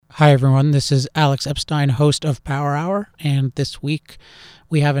Hi, everyone. This is Alex Epstein, host of Power Hour, and this week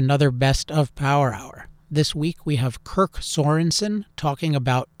we have another Best of Power Hour. This week we have Kirk Sorensen talking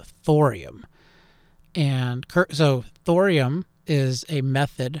about thorium. So thorium is a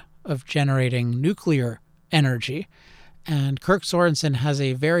method of generating nuclear energy, and Kirk Sorensen has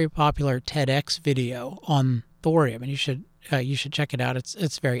a very popular TEDx video on thorium, and you should check it out.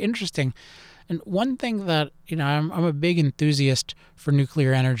 It's very interesting. And one thing that, I'm a big enthusiast for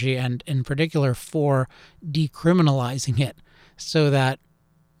nuclear energy, and in particular for decriminalizing it so that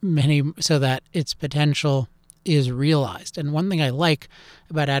its potential is realized. And one thing I like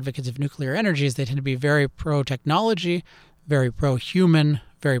about advocates of nuclear energy is they tend to be very pro-technology, very pro-human,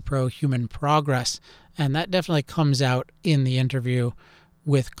 very pro-human progress. And that definitely comes out in the interview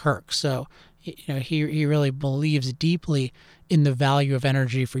with Kirk. So, he really believes deeply in the value of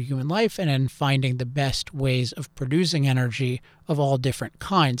energy for human life and in finding the best ways of producing energy of all different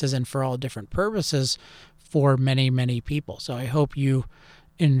kinds, as in for all different purposes, for many, many people. So I hope you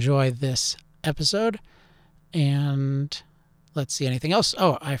enjoy this episode. And let's see, anything else?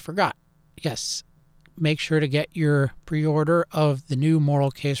 Oh, I forgot. Yes. Make sure to get your pre-order of the new Moral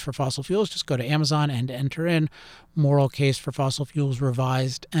Case for Fossil Fuels. Just go to Amazon and enter in Moral Case for Fossil Fuels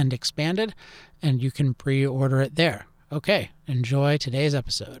Revised and Expanded, and you can pre-order it there. Okay, enjoy today's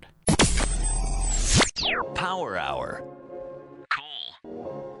episode. Power Hour. Coal.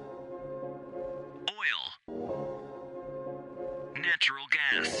 Oil. Natural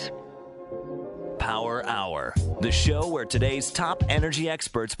gas. Power Hour, the show where today's top energy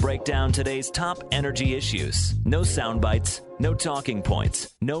experts break down today's top energy issues. No sound bites, no talking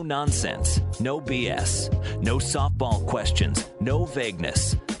points, no nonsense, no BS, no softball questions, no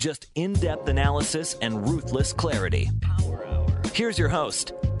vagueness, just in-depth analysis and ruthless clarity. Power Hour. Here's your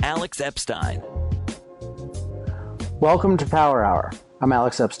host, Alex Epstein. Welcome to Power Hour. I'm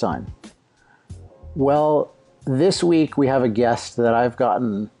Alex Epstein. Well, this week we have a guest that I've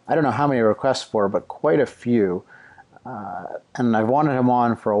gotten, I don't know how many requests for, but quite a few. And I've wanted him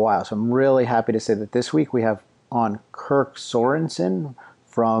on for a while. So I'm really happy to say that this week we have on Kirk Sorensen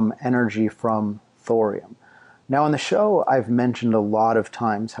from Energy from Thorium. Now on the show, I've mentioned a lot of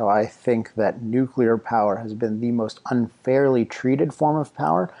times how I think that nuclear power has been the most unfairly treated form of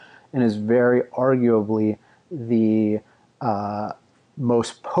power and is very arguably the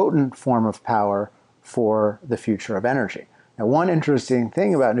most potent form of power for the future of energy. Now, one interesting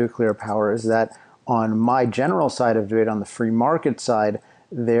thing about nuclear power is that on my general side of debate, on the free market side,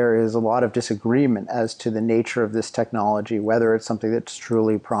 there is a lot of disagreement as to the nature of this technology, whether it's something that's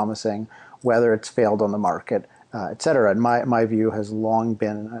truly promising, whether it's failed on the market, et cetera. And my view has long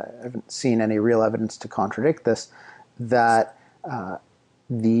been, I haven't seen any real evidence to contradict this, that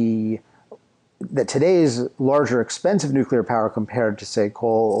that today's larger expensive nuclear power compared to, say,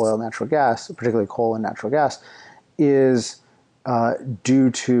 coal, oil, natural gas, particularly coal and natural gas, is due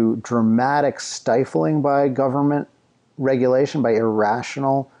to dramatic stifling by government regulation, by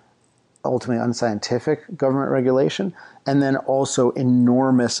irrational, ultimately unscientific government regulation, and then also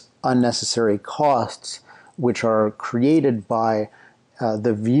enormous unnecessary costs, which are created by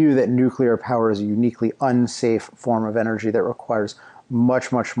the view that nuclear power is a uniquely unsafe form of energy that requires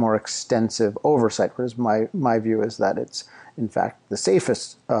much, much more extensive oversight, whereas my view is that it's, in fact, the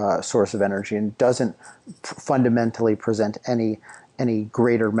safest source of energy and doesn't fundamentally present any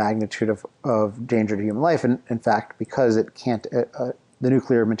greater magnitude of danger to human life. And in fact, because it can't, the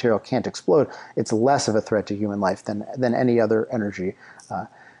nuclear material can't explode, it's less of a threat to human life than any other energy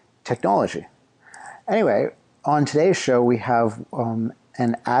technology. Anyway, on today's show, we have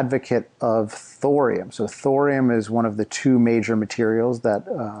an advocate of thorium. So thorium is one of the two major materials that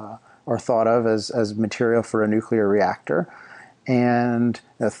are thought of as material for a nuclear reactor. And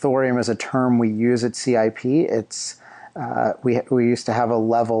thorium is a term we use at CIP. It's we used to have a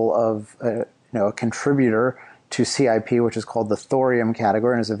level of a contributor to CIP, which is called the thorium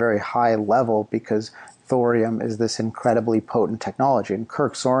category, and is a very high level because thorium is this incredibly potent technology. And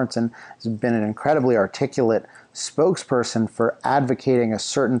Kirk Sorensen has been an incredibly articulate spokesperson for advocating a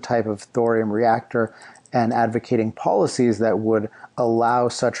certain type of thorium reactor and advocating policies that would allow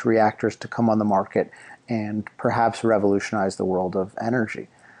such reactors to come on the market and perhaps revolutionize the world of energy.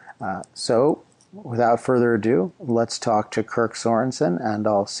 So without further ado, let's talk to Kirk Sorensen, and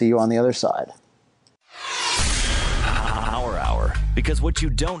I'll see you on the other side. Power Hour, because what you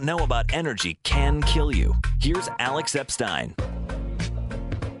don't know about energy can kill you. Here's Alex Epstein.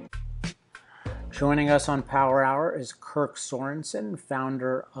 Joining us on Power Hour is Kirk Sorensen,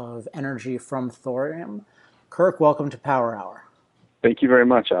 founder of Energy from Thorium. Kirk, welcome to Power Hour. Thank you very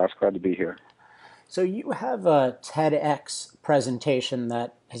much, Alex. Glad to be here. So you have a TEDx presentation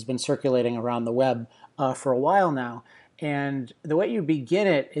that has been circulating around the web for a while now. And the way you begin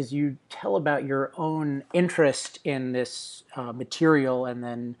it is you tell about your own interest in this material and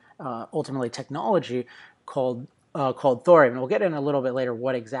then ultimately technology called thorium. And we'll get in a little bit later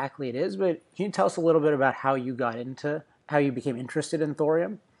what exactly it is, but can you tell us a little bit about how you became interested in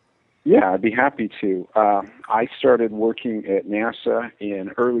thorium? Yeah, I'd be happy to. I started working at NASA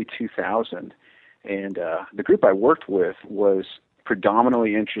in early 2000, and the group I worked with was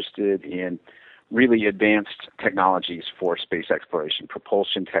predominantly interested in really advanced technologies for space exploration,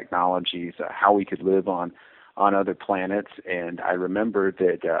 propulsion technologies, how we could live on other planets. And I remember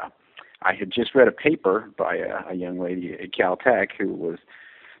that I had just read a paper by a young lady at Caltech who was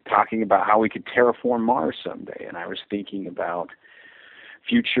talking about how we could terraform Mars someday. And I was thinking about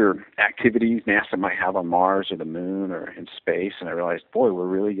future activities NASA might have on Mars or the moon or in space, and I realized, boy, we're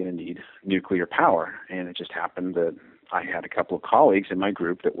really going to need nuclear power. And it just happened that I had a couple of colleagues in my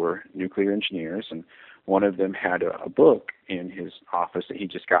group that were nuclear engineers, and one of them had a book in his office that he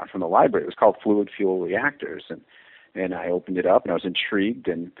just got from the library. It was called Fluid Fuel Reactors, and I opened it up, and I was intrigued,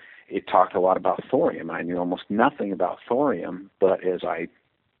 and it talked a lot about thorium. I knew almost nothing about thorium, but as I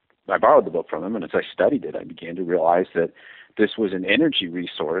borrowed the book from him, and as I studied it, I began to realize that this was an energy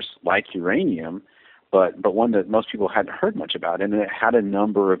resource like uranium, but one that most people hadn't heard much about, and it had a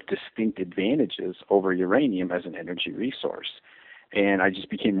number of distinct advantages over uranium as an energy resource. And I just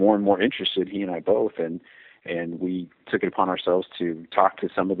became more and more interested, he and I both, and we took it upon ourselves to talk to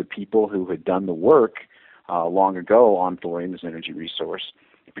some of the people who had done the work long ago on thorium as an energy resource,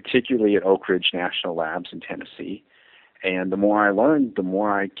 particularly at Oak Ridge National Labs in Tennessee. And the more I learned, the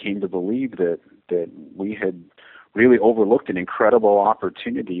more I came to believe that we had really overlooked an incredible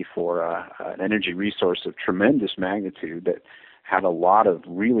opportunity for an energy resource of tremendous magnitude that had a lot of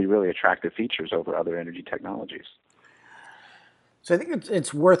really, really attractive features over other energy technologies. So I think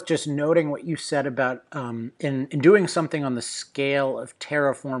it's worth just noting what you said about in doing something on the scale of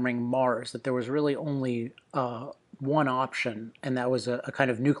terraforming Mars, that there was really only one option, and that was a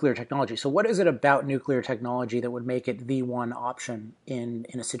kind of nuclear technology. So what is it about nuclear technology that would make it the one option in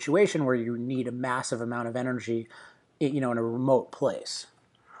a situation where you need a massive amount of energy, in a remote place?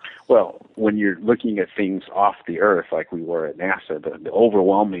 Well, when you're looking at things off the Earth, like we were at NASA, the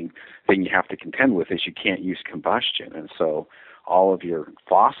overwhelming thing you have to contend with is you can't use combustion. And so all of your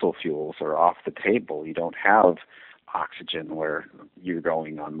fossil fuels are off the table. You don't have oxygen where you're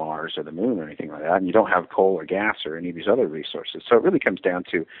going on Mars or the moon or anything like that, and you don't have coal or gas or any of these other resources. So it really comes down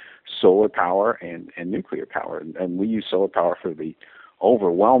to solar power and nuclear power. And we use solar power for the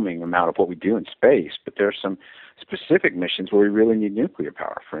overwhelming amount of what we do in space, but there's some specific missions where we really need nuclear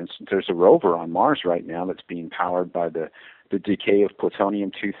power. For instance, there's a rover on Mars right now that's being powered by the decay of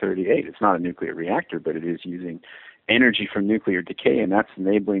plutonium-238. It's not a nuclear reactor, but it is using energy from nuclear decay, and that's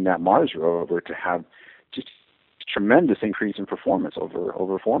enabling that Mars rover to have just tremendous increase in performance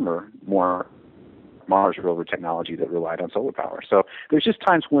over former, more Mars rover technology that relied on solar power. So there's just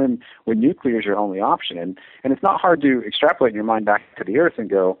times when nuclear is your only option, and it's not hard to extrapolate in your mind back to the Earth and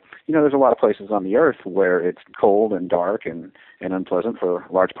go, there's a lot of places on the Earth where it's cold and dark and unpleasant for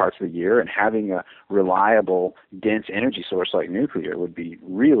large parts of the year, and having a reliable, dense energy source like nuclear would be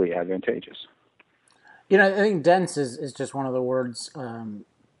really advantageous. I think dense is just one of the words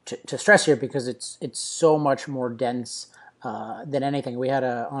to stress here, because it's so much more dense than anything. We had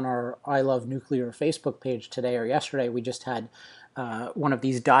on our I Love Nuclear Facebook page today or yesterday, we just had one of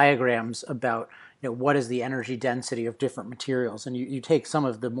these diagrams about what is the energy density of different materials, and you take some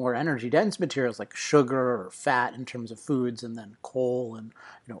of the more energy dense materials like sugar or fat in terms of foods, and then coal and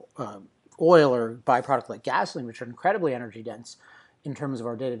oil or byproduct like gasoline, which are incredibly energy dense in terms of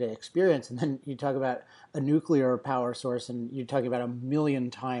our day-to-day experience. And then you talk about a nuclear power source, and you're talking about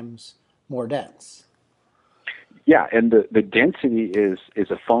 1,000,000 times more dense. Yeah, and the density is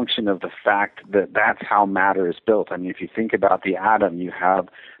a function of the fact that that's how matter is built. I mean, if you think about the atom, you have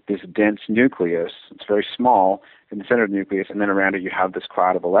this dense nucleus. It's very small in the center of the nucleus, and then around it you have this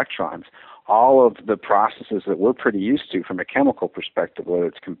cloud of electrons. All of the processes that we're pretty used to from a chemical perspective, whether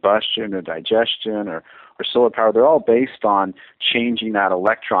it's combustion or digestion or solar power, they're all based on changing that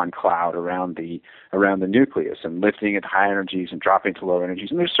electron cloud around the nucleus and lifting it to high energies and dropping to low energies.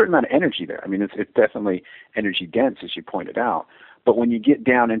 And there's a certain amount of energy there. I mean, it's definitely energy dense, as you pointed out. But when you get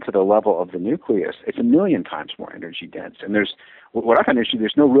down into the level of the nucleus, it's 1,000,000 times more energy dense. And what I find interesting,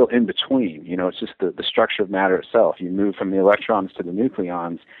 there's no real in-between. It's just the structure of matter itself. You move from the electrons to the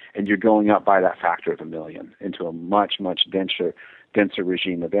nucleons, and you're going up by that factor of 1,000,000 into a much, much denser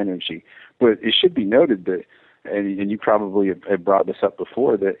regime of energy. But it should be noted that and you probably have brought this up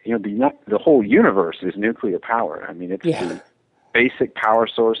before, that the whole universe is nuclear power. I mean, it's the basic power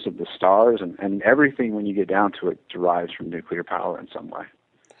source of the stars, and everything, when you get down to it, derives from nuclear power in some way.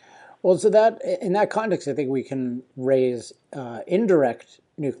 Well, so that in that context, I think we can raise indirect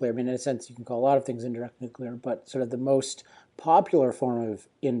nuclear. I mean, in a sense, you can call a lot of things indirect nuclear, but sort of the most popular form of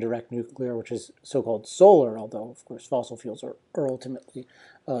indirect nuclear, which is so-called solar, although, of course, fossil fuels are ultimately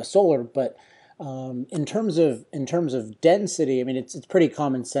solar. But in terms of density, I mean, it's pretty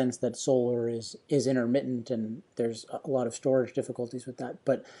common sense that solar is intermittent, and there's a lot of storage difficulties with that.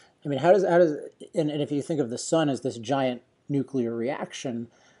 But I mean, how does and if you think of the sun as this giant nuclear reaction,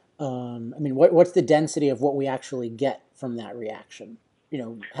 I mean, what's the density of what we actually get from that reaction?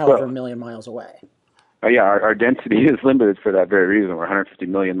 However million miles away. Our density is limited for that very reason. We're 150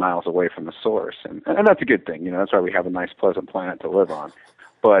 million miles away from the source, and that's a good thing. That's why we have a nice, pleasant planet to live on.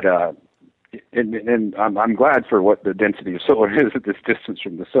 But and I'm glad for what the density of solar is at this distance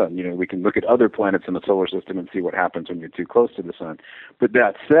from the sun. We can look at other planets in the solar system and see what happens when you're too close to the sun. But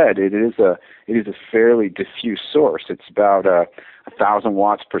that said, it is a fairly diffuse source. It's about 1,000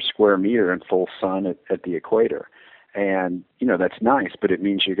 watts per square meter in full sun at the equator. And that's nice, but it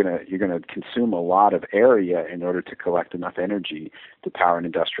means you're gonna consume a lot of area in order to collect enough energy to power an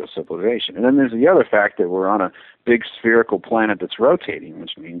industrial civilization. And then there's the other fact that we're on a big spherical planet that's rotating,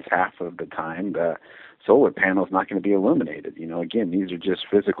 which means half of the time the solar panel is not going to be illuminated. Again, these are just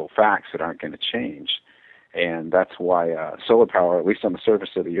physical facts that aren't going to change, and that's why solar power, at least on the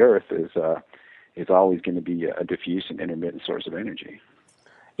surface of the Earth, is always going to be a diffuse and intermittent source of energy.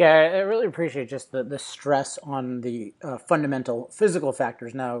 Yeah, I really appreciate just the stress on the fundamental physical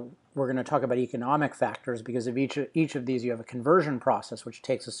factors. Now, we're going to talk about economic factors, because of each of these, you have a conversion process, which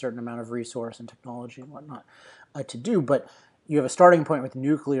takes a certain amount of resource and technology and whatnot to do. But you have a starting point with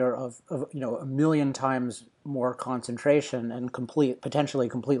nuclear of 1 million times more concentration and potentially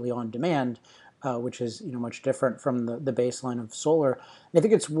completely on demand, which is much different from the baseline of solar. And I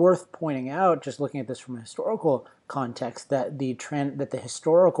think it's worth pointing out, just looking at this from a historical context, that the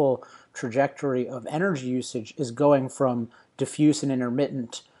historical trajectory of energy usage is going from diffuse and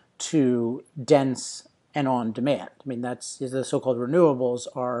intermittent to dense and on demand. I mean, that's the so-called renewables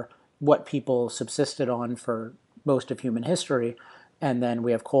are what people subsisted on for most of human history, and then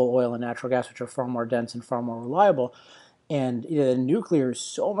we have coal, oil, and natural gas, which are far more dense and far more reliable. And nuclear is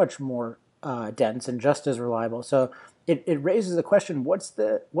so much more dense and just as reliable. So it raises the question: what's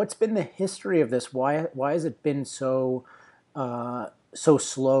been the history of this? Why has it been so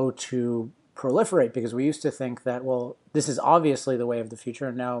slow to proliferate? Because we used to think that, well, this is obviously the way of the future,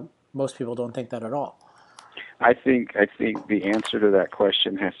 and now most people don't think that at all. I think the answer to that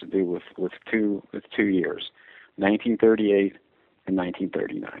question has to do with two years, 1938 and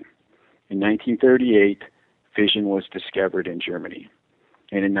 1939. In 1938, fission was discovered in Germany.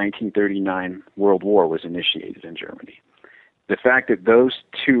 And in 1939, World War was initiated in Germany. The fact that those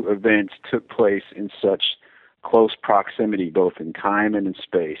two events took place in such close proximity, both in time and in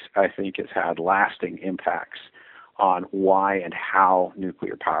space, I think has had lasting impacts on why and how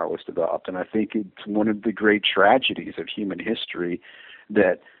nuclear power was developed. And I think it's one of the great tragedies of human history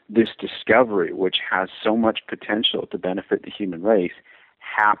that this discovery, which has so much potential to benefit the human race,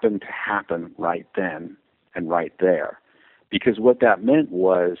 happened to happen right then and right there. Because what that meant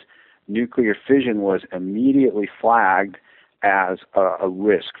was nuclear fission was immediately flagged as a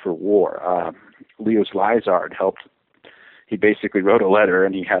risk for war. Leo Szilard he basically wrote a letter,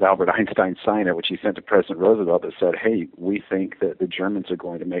 and he had Albert Einstein sign it, which he sent to President Roosevelt, that said, hey, we think that the Germans are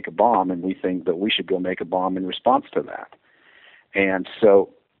going to make a bomb, and we think that we should go make a bomb in response to that. And so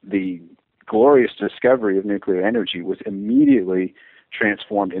the glorious discovery of nuclear energy was immediately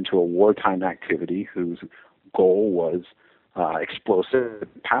transformed into a wartime activity whose goal was explosive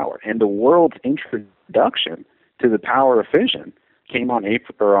power. And the world's introduction to the power of fission came on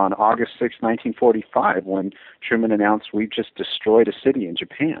August 6, 1945, when Truman announced, we've just destroyed a city in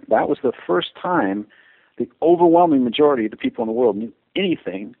Japan. That was the first time the overwhelming majority of the people in the world knew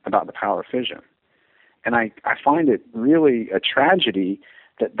anything about the power of fission. And I find it really a tragedy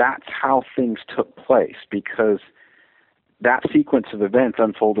that that's how things took place, because that sequence of events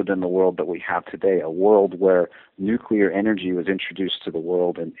unfolded in the world that we have today, a world where nuclear energy was introduced to the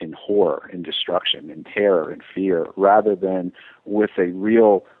world in horror, in destruction, in terror, in fear, rather than with a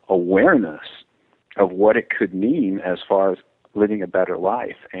real awareness of what it could mean as far as living a better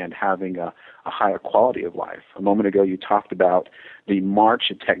life and having a higher quality of life. A moment ago, you talked about the march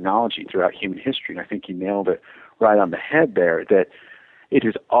of technology throughout human history, and I think you nailed it right on the head there, that it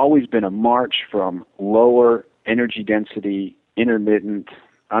has always been a march from lower energy density, intermittent,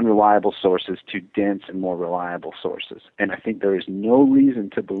 unreliable sources to dense and more reliable sources. And I think there is no reason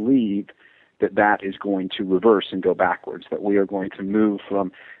to believe that that is going to reverse and go backwards, that we are going to move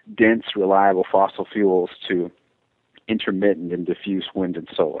from dense, reliable fossil fuels to intermittent and diffuse wind and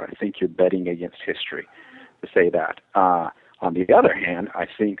solar. I think you're betting against history to say that. On the other hand, I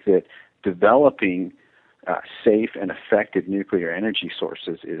think that developing safe and effective nuclear energy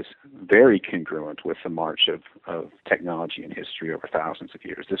sources is very congruent with the march of technology and history over thousands of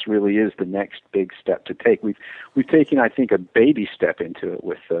years. This really is the next big step to take. We've taken, I think, a baby step into it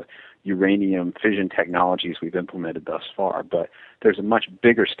with the uranium fission technologies we've implemented thus far, but there's a much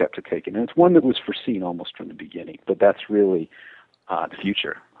bigger step to take, and it's one that was foreseen almost from the beginning. But that's really the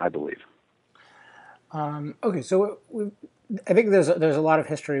future, I believe. Okay, so I think there's a lot of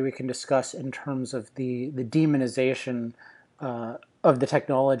history we can discuss in terms of the demonization of the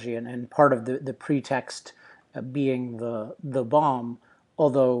technology, and part of the pretext being the bomb.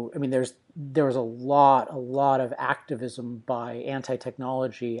 Although, I mean, there was a lot of activism by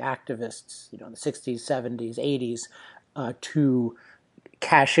anti-technology activists, in the 60s, 70s, 80s, to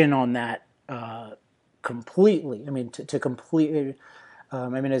cash in on that completely. I mean, to completely.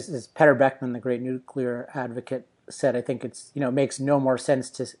 As Peter Beckmann, the great nuclear advocate, said, I think it's makes no more sense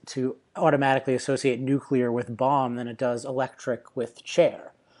to automatically associate nuclear with bomb than it does electric with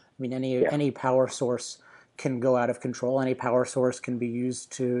chair. I mean, any power source can go out of control. Any power source can be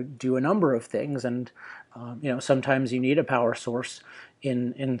used to do a number of things, and sometimes you need a power source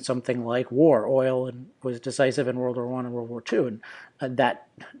in something like war. Oil was decisive in World War I and World War II, and that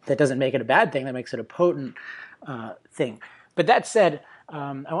doesn't make it a bad thing. That makes it a potent thing. But that said,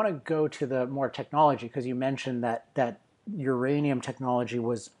 I want to go to the more technology, because you mentioned that uranium technology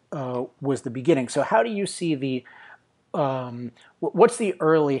was the beginning. So how do you see what's the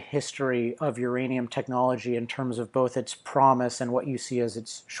early history of uranium technology in terms of both its promise and what you see as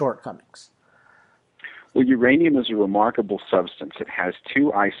its shortcomings? Well, uranium is a remarkable substance. It has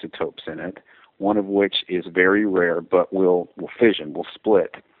two isotopes in it, one of which is very rare but will fission, will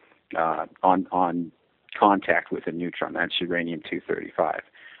split on contact with a neutron. That's uranium-235.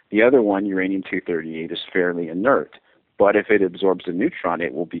 The other one, uranium-238, is fairly inert, but if it absorbs a neutron,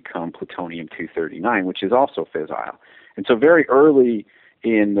 it will become plutonium-239, which is also fissile. And so very early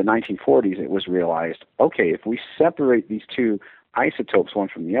in the 1940s, it was realized, okay, if we separate these two isotopes one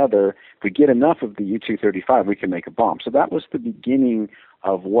from the other, if we get enough of the U-235, we can make a bomb. So that was the beginning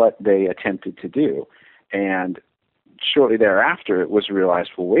of what they attempted to do. And shortly thereafter, it was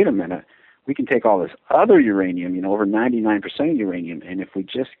realized, well, wait a minute, we can take all this other uranium, over 99% uranium, and if we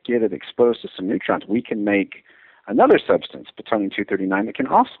just get it exposed to some neutrons, we can make another substance, plutonium-239, that can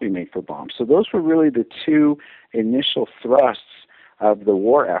also be made for bombs. So those were really the two initial thrusts of the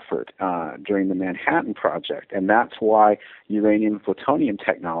war effort during the Manhattan Project, and that's why uranium and plutonium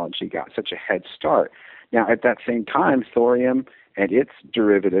technology got such a head start. Now, at that same time, thorium and its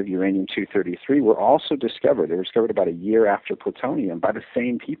derivative, uranium-233, were also discovered. They were discovered about a year after plutonium by the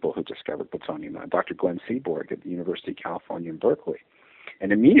same people who discovered plutonium, Dr. Glenn Seaborg at the University of California in Berkeley.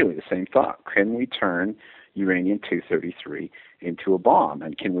 And immediately the same thought, can we turn uranium-233 into a bomb,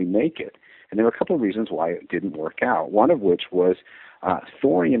 and can we make it? And there were a couple of reasons why it didn't work out, one of which was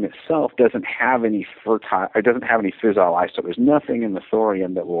thorium itself doesn't have any fissile isotope. There's nothing in the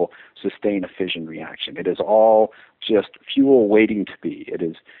thorium that will sustain a fission reaction. It is all just fuel waiting to be. It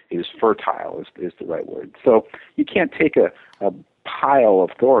is fertile is the right word. So you can't take a pile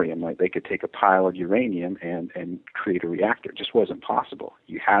of thorium like they could take a pile of uranium and create a reactor. It just wasn't possible.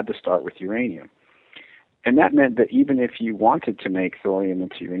 You had to start with uranium. And that meant that even if you wanted to make thorium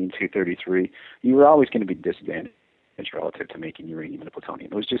into uranium-233, you were always going to be disadvantaged relative to making uranium into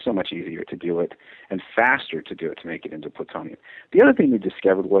plutonium. It was just so much easier to do it and faster to do it to make it into plutonium. The other thing we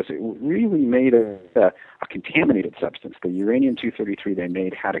discovered was it really made a contaminated substance. The uranium-233 they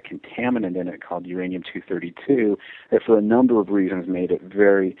made had a contaminant in it called uranium-232 that for a number of reasons made it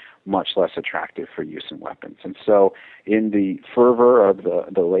very much less attractive for use in weapons. And so in the fervor of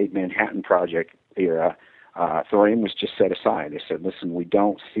the late Manhattan Project era, thorium was just set aside. They said, listen, we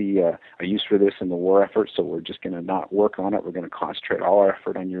don't see a use for this in the war effort, so we're just going to not work on it. We're going to concentrate all our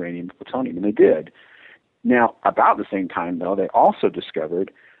effort on uranium and plutonium, and they did. Now, about the same time, though, they also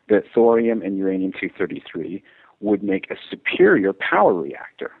discovered that thorium and uranium-233 would make a superior power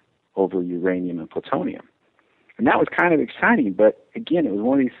reactor over uranium and plutonium. And that was kind of exciting, but again, it was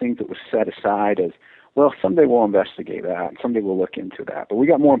one of these things that was set aside as, well, someday we'll investigate that, someday we'll look into that. But we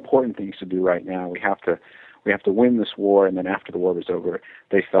got more important things to do right now. We have to win this war, and then after the war was over,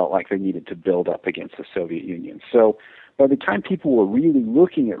 they felt like they needed to build up against the Soviet Union. So by the time people were really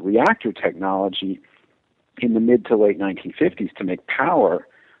looking at reactor technology in the mid to late 1950s to make power,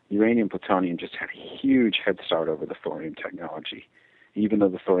 uranium plutonium just had a huge head start over the thorium technology, even though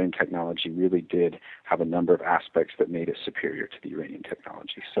the thorium technology really did have a number of aspects that made it superior to the uranium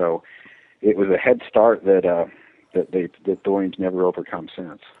technology. So it was a head start that thorium's never overcome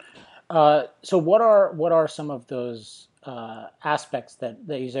since. So what are some of those aspects that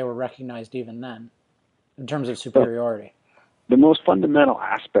you say were recognized even then in terms of superiority? The most fundamental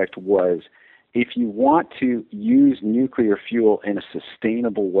aspect was, if you want to use nuclear fuel in a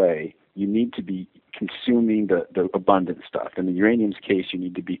sustainable way, you need to be consuming the abundant stuff. In the uranium's case, you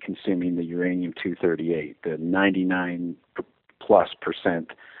need to be consuming the uranium-238, the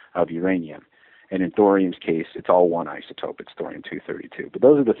 99+% of uranium. And in thorium's case, it's all one isotope. It's thorium-232. But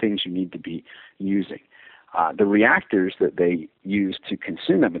those are the things you need to be using. The reactors that they use to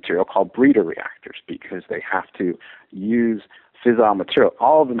consume that material are called breeder reactors, because they have to use fissile material.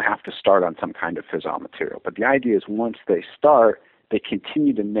 All of them have to start on some kind of fissile material. But the idea is, once they start, they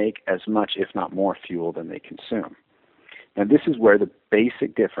continue to make as much, if not more, fuel than they consume. Now, this is where the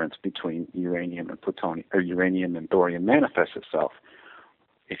basic difference between uranium and plutonium, or uranium and thorium, manifests itself.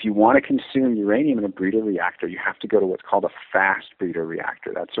 If you want to consume uranium in a breeder reactor, you have to go to what's called a fast breeder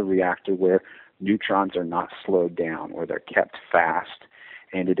reactor. That's a reactor where neutrons are not slowed down, where they're kept fast,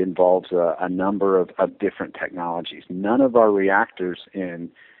 and it involves a number of different technologies. None of our reactors in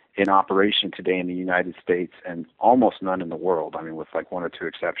operation today in the United States, and almost none in the world, I mean, with like one or two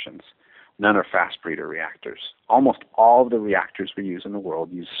exceptions, none are fast breeder reactors. Almost all of the reactors we use in the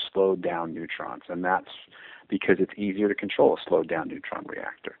world use slowed down neutrons, and that's because it's easier to control a slowed down neutron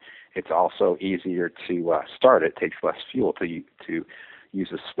reactor. It's also easier to start. It takes less fuel to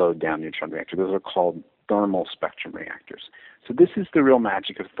use a slowed down neutron reactor. Those are called thermal spectrum reactors. So this is the real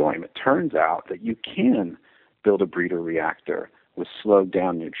magic of thorium. It turns out that you can build a breeder reactor with slowed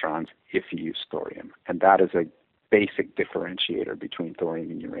down neutrons if you use thorium. And that is a basic differentiator between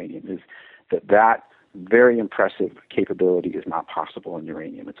thorium and uranium, is that very impressive capability is not possible in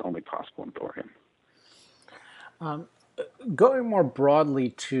uranium. It's only possible in thorium. Going more broadly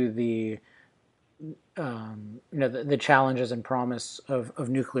to the the challenges and promise of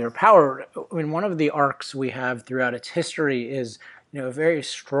nuclear power, I mean, one of the arcs we have throughout its history is a very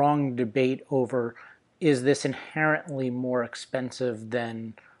strong debate over, is this inherently more expensive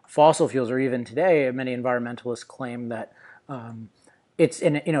than fossil fuels, or even today, many environmentalists claim that it's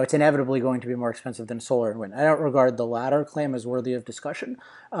inevitably going to be more expensive than solar and wind. I don't regard the latter claim as worthy of discussion,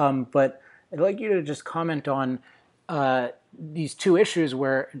 but I'd like you to just comment on these two issues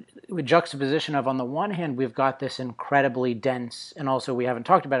where, with juxtaposition of, on the one hand, we've got this incredibly dense, and also we haven't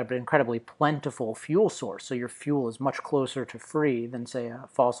talked about it, but incredibly plentiful fuel source. So your fuel is much closer to free than, say, a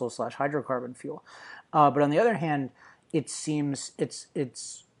fossil/hydrocarbon fuel. But on the other hand, it seems it's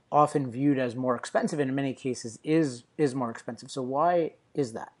often viewed as more expensive, and in many cases is more expensive. So why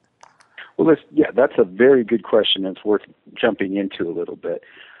is that? Well, that's a very good question. It's worth jumping into a little bit.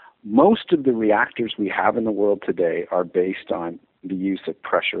 Most of the reactors we have in the world today are based on the use of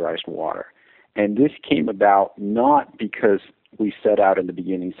pressurized water. And this came about not because we set out in the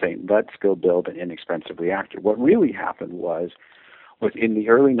beginning saying, let's go build an inexpensive reactor. What really happened was in the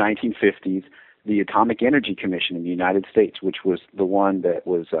early 1950s, the Atomic Energy Commission in the United States, which was the one that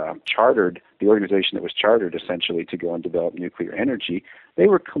was chartered, the organization that was chartered essentially to go and develop nuclear energy, they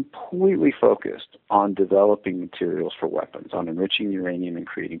were completely focused on developing materials for weapons, on enriching uranium and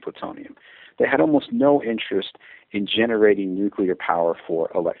creating plutonium. They had almost no interest in generating nuclear power for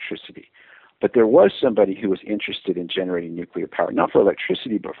electricity. But there was somebody who was interested in generating nuclear power, not for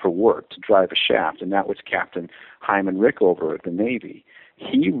electricity, but for work, to drive a shaft, and that was Captain Hyman Rickover of the Navy.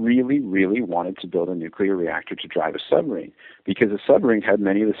 He really, really wanted to build a nuclear reactor to drive a submarine, because a submarine had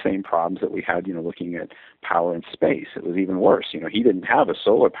many of the same problems that we had, looking at power in space. It was even worse. He didn't have a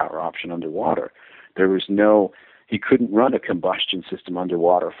solar power option underwater. He couldn't run a combustion system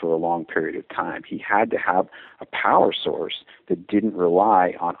underwater for a long period of time. He had to have a power source that didn't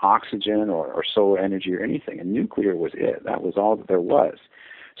rely on oxygen or solar energy or anything, and nuclear was it. That was all that there was.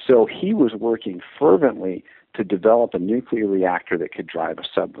 So he was working fervently to develop a nuclear reactor that could drive a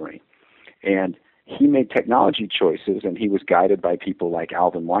submarine. And he made technology choices, and he was guided by people like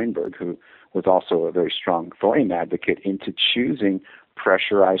Alvin Weinberg, who was also a very strong thorium advocate, into choosing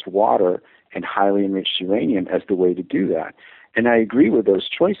pressurized water and highly enriched uranium as the way to do that. And I agree with those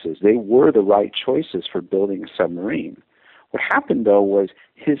choices. They were the right choices for building a submarine. What happened, though, was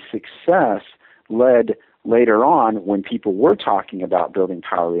his success led later on, when people were talking about building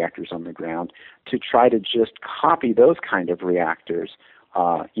power reactors on the ground, to try to just copy those kind of reactors,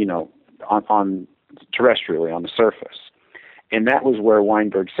 on terrestrially on the surface. And that was where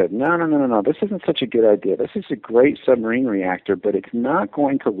Weinberg said, no, this isn't such a good idea. This is a great submarine reactor, but it's not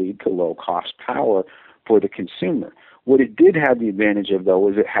going to lead to low-cost power for the consumer. What it did have the advantage of, though,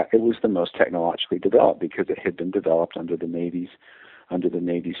 was it was the most technologically developed because it had been developed under the Navy's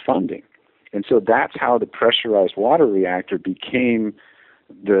funding. And so that's how the pressurized water reactor became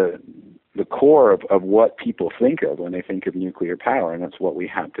the core of what people think of when they think of nuclear power, and that's what we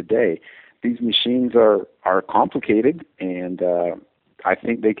have today. These machines are complicated, and I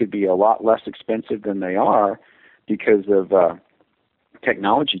think they could be a lot less expensive than they are because of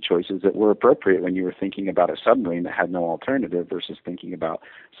technology choices that were appropriate when you were thinking about a submarine that had no alternative versus thinking about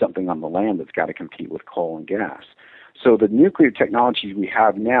something on the land that's got to compete with coal and gas. So the nuclear technologies we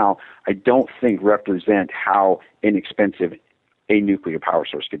have now, I don't think represent how inexpensive a nuclear power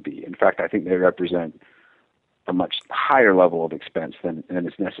source could be. In fact, I think they represent a much higher level of expense than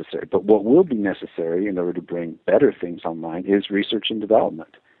is necessary. But what will be necessary in order to bring better things online is research and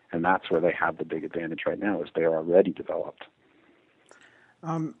development. And that's where they have the big advantage right now, is they are already developed.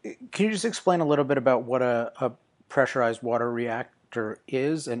 Can you just explain a little bit about what a pressurized water reactor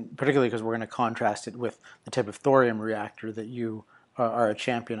is, and particularly because we're going to contrast it with the type of thorium reactor that you are a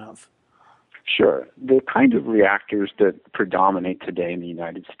champion of? Sure. The kind of reactors that predominate today in the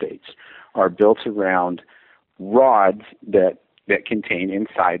United States are built around rods that contain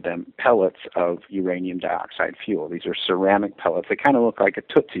inside them pellets of uranium dioxide fuel. These are ceramic pellets. They kind of look like a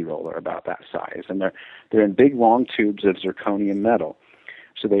Tootsie Roller, about that size, and they're in big long tubes of zirconium metal.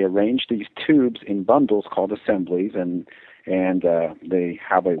 So they arrange these tubes in bundles called assemblies, and they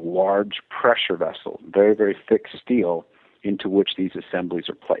have a large pressure vessel, very, very thick steel, into which these assemblies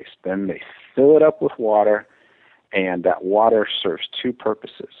are placed. Then they fill it up with water, and that water serves two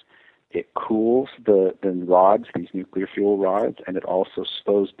purposes. It cools the rods, these nuclear fuel rods, and it also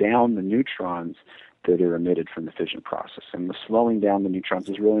slows down the neutrons that are emitted from the fission process. And the slowing down the neutrons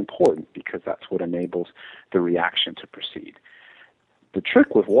is really important because that's what enables the reaction to proceed. The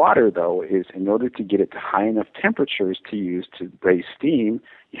trick with water, though, is in order to get it to high enough temperatures to use to raise steam,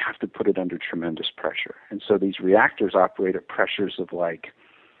 you have to put it under tremendous pressure. And so these reactors operate at pressures of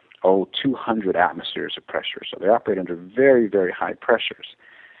 200 atmospheres of pressure. So they operate under very, very high pressures.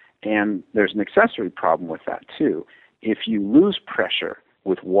 And there's an accessory problem with that, too. If you lose pressure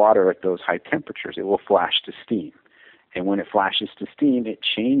with water at those high temperatures, it will flash to steam. And when it flashes to steam, it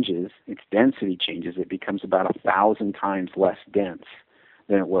changes, its density changes. It becomes about 1,000 times less dense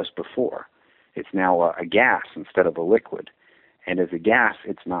than it was before. It's now a gas instead of a liquid. And as a gas,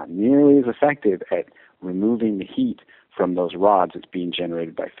 it's not nearly as effective at removing the heat from those rods that's being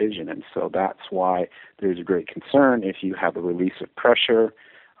generated by fission. And so that's why there's a great concern. If you have a release of pressure,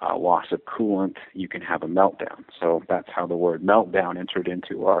 loss of coolant, you can have a meltdown. So that's how the word meltdown entered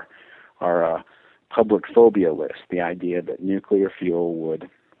into our public phobia list, the idea that nuclear fuel would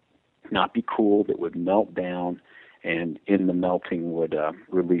not be cooled, it would melt down, and in the melting would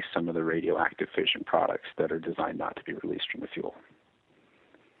release some of the radioactive fission products that are designed not to be released from the fuel.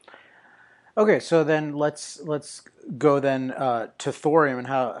 Okay, so then let's go then to thorium and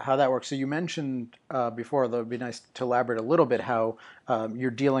how that works. So you mentioned before, though, it'd be nice to elaborate a little bit how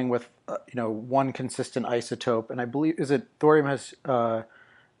you're dealing with one consistent isotope, and I believe thorium has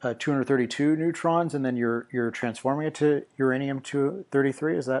 232 neutrons, and then you're transforming it to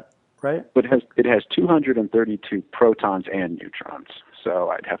uranium-233. Is that right? But it has 232 protons and neutrons. So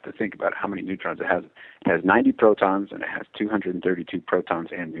I'd have to think about how many neutrons it has. It has 90 protons, and it has 232 protons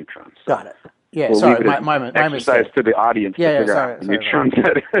and neutrons. So got it. Yeah, sorry, my exercise mistake. to the audience to figure out the neutrons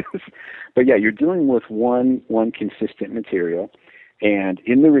that is. But yeah, you're dealing with one consistent material. And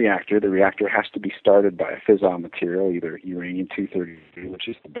in the reactor has to be started by a fissile material, either uranium-233, which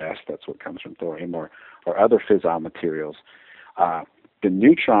is the best, that's what comes from thorium, or other fissile materials. The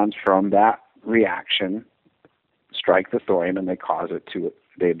neutrons from that reaction strike the thorium, and they cause it to,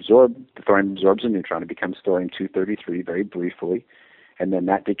 the thorium absorbs a neutron, it becomes thorium-233 very briefly, and then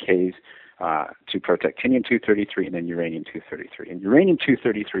that decays to protactinium-233 and then uranium-233. And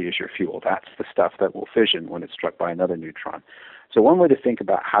uranium-233 is your fuel. That's the stuff that will fission when it's struck by another neutron. So one way to think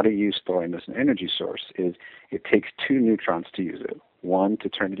about how to use thorium as an energy source is it takes two neutrons to use it, one to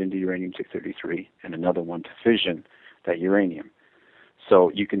turn it into uranium-233 and another one to fission that uranium.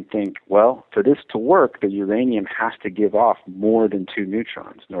 So you can think, well, for this to work, the uranium has to give off more than two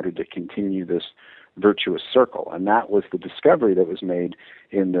neutrons in order to continue this virtuous circle. And that was the discovery that was made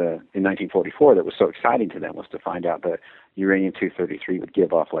in 1944 that was so exciting to them, was to find out that uranium-233 would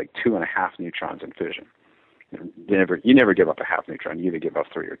give off like 2.5 neutrons in fission. You never give off a half neutron, you either give off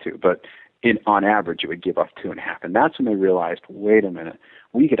 3 or 2, but on average it would give off 2.5. And that's when they realized, wait a minute,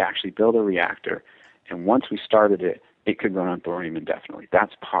 we could actually build a reactor, and once we started it, it could run on thorium indefinitely.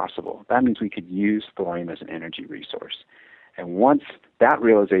 That's possible. That means we could use thorium as an energy resource. And once that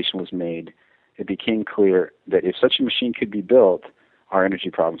realization was made, it became clear that if such a machine could be built, our energy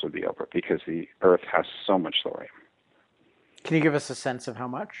problems would be over because the Earth has so much thorium. Can you give us a sense of how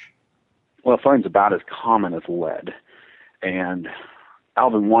much? Well, thorium's about as common as lead. And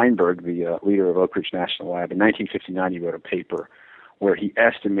Alvin Weinberg, the leader of Oak Ridge National Lab, in 1959 he wrote a paper where he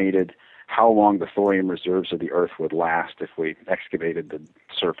estimated how long the thorium reserves of the Earth would last if we excavated the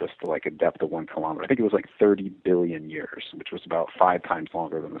surface to like a depth of 1 kilometer. I think it was like 30 billion years, which was about 5 times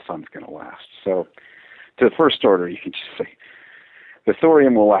longer than the sun's going to last. So to the first order, you can just say the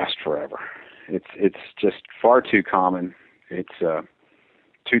thorium will last forever. It's just far too common. It's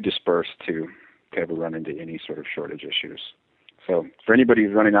too dispersed to ever run into any sort of shortage issues. So for anybody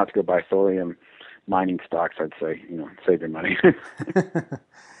who's running out to go buy thorium mining stocks, I'd say, save your money.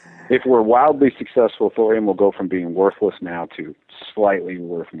 If we're wildly successful, thorium will go from being worthless now to slightly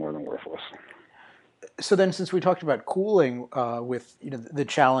worth more than worthless. So then, since we talked about cooling with the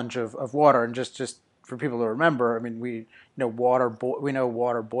challenge of water, and just for people to remember, I mean, we know water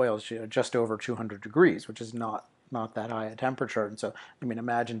boils just over 200 degrees, which is not that high a temperature. And so, I mean,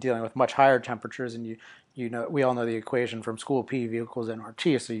 imagine dealing with much higher temperatures, and we all know the equation from school: P equals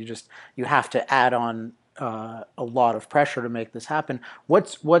nRT. So you have to add on a lot of pressure to make this happen.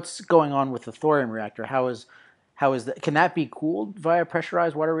 What's going on with the thorium reactor? How is that? Can that be cooled via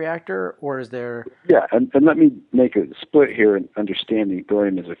pressurized water reactor, or is there? Yeah, and let me make a split here in understanding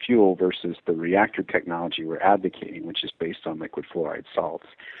thorium as a fuel versus the reactor technology we're advocating, which is based on liquid fluoride salts.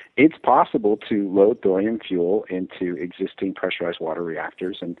 It's possible to load thorium fuel into existing pressurized water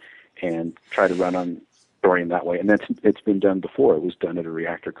reactors and try to run on thorium that way. And it's been done before. It was done at a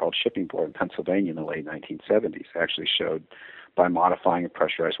reactor called Shippingport in Pennsylvania in the late 1970s. It actually showed by modifying a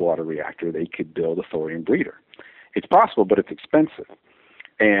pressurized water reactor, they could build a thorium breeder. It's possible, but it's expensive.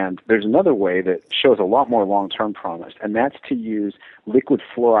 And there's another way that shows a lot more long-term promise, and that's to use liquid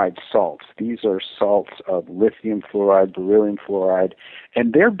fluoride salts. These are salts of lithium fluoride, beryllium fluoride,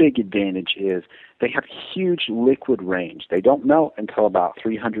 and their big advantage is they have huge liquid range. They don't melt until about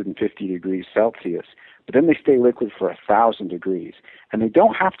 350 degrees Celsius, but then they stay liquid for 1,000 degrees, and they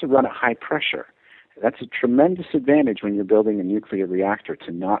don't have to run at high pressure. That's a tremendous advantage when you're building a nuclear reactor,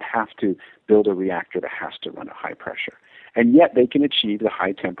 to not have to build a reactor that has to run at high pressure. And yet they can achieve the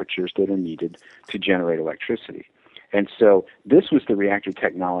high temperatures that are needed to generate electricity. And so this was the reactor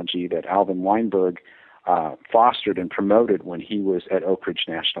technology that Alvin Weinberg fostered and promoted when he was at Oak Ridge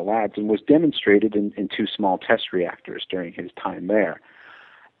National Labs, and was demonstrated in 2 small test reactors during his time there.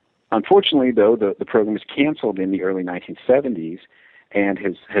 Unfortunately, though, the program was canceled in the early 1970s and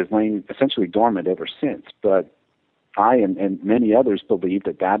has lain essentially dormant ever since. But I and many others believe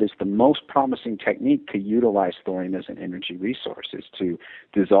that is the most promising technique to utilize thorium as an energy resource, is to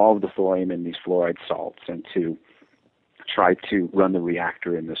dissolve the thorium in these fluoride salts and to try to run the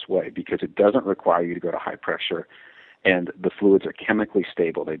reactor in this way, because it doesn't require you to go to high pressure, and the fluids are chemically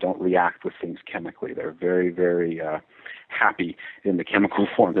stable. They don't react with things chemically. They're very, very happy in the chemical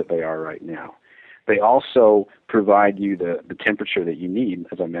form that they are right now. They also provide you the temperature that you need,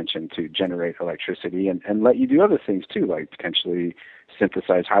 as I mentioned, to generate electricity, and let you do other things too, like potentially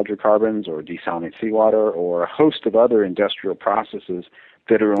synthesize hydrocarbons or desalinate seawater or a host of other industrial processes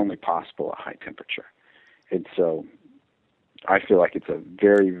that are only possible at high temperature. And so I feel like it's a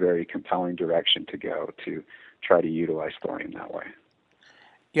very, very compelling direction to go to try to utilize thorium that way.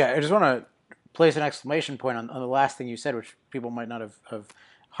 Yeah, I just want to place an exclamation point on the last thing you said, which people might not have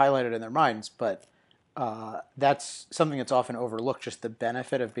highlighted in their minds, but that's something that's often overlooked, just the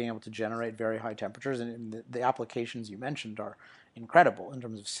benefit of being able to generate very high temperatures. And the applications you mentioned are incredible in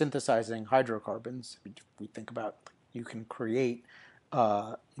terms of synthesizing hydrocarbons. We think about, you can create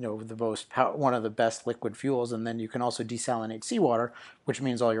one of the best liquid fuels, and then you can also desalinate seawater, which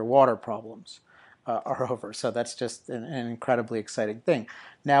means all your water problems are over. So that's just an incredibly exciting thing.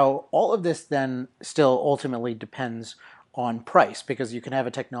 Now, all of this then still ultimately depends on price, because you can have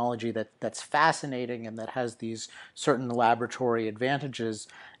a technology that's fascinating and that has these certain laboratory advantages,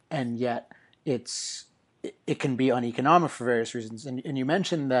 and yet it can be uneconomic for various reasons. And you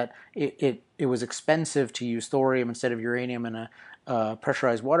mentioned that it was expensive to use thorium instead of uranium in a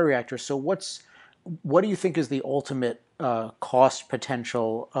pressurized water reactor. So what do you think is the ultimate cost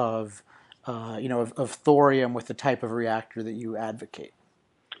potential of thorium with the type of reactor that you advocate?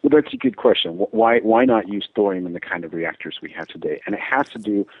 Well, that's a good question. Why not use thorium in the kind of reactors we have today? And it has to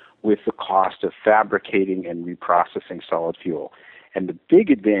do with the cost of fabricating and reprocessing solid fuel. And the big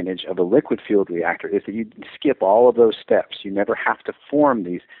advantage of a liquid-fueled reactor is that you skip all of those steps. You never have to form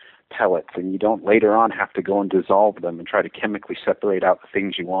these pellets, and you don't later on have to go and dissolve them and try to chemically separate out the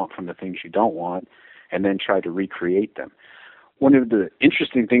things you want from the things you don't want, and then try to recreate them. One of the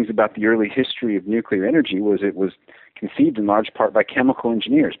interesting things about the early history of nuclear energy was it was conceived in large part by chemical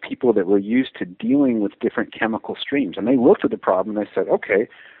engineers, people that were used to dealing with different chemical streams. And they looked at the problem and they said, okay,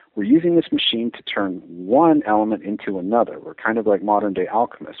 we're using this machine to turn one element into another. We're kind of like modern-day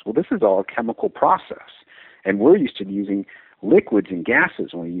alchemists. Well, this is all a chemical process. And we're used to using liquids and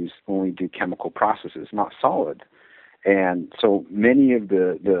gases when we do chemical processes, not solid. And so many of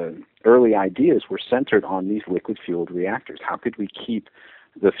the early ideas were centered on these liquid-fueled reactors. How could we keep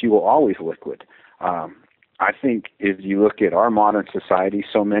the fuel always liquid? I think if you look at our modern society,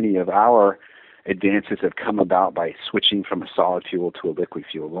 so many of our advances have come about by switching from a solid fuel to a liquid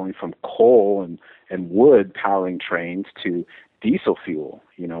fuel, going from coal and wood powering trains to diesel fuel.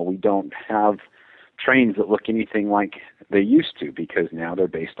 You know, we don't have trains that look anything like they used to because now they're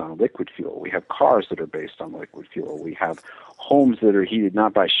based on liquid fuel. We have cars that are based on liquid fuel. We have homes that are heated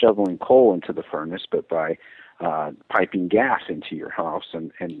not by shoveling coal into the furnace, but by piping gas into your house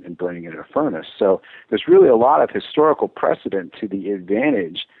and burning it in a furnace. So there's really a lot of historical precedent to the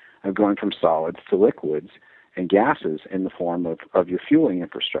advantage of going from solids to liquids and gases in the form of your fueling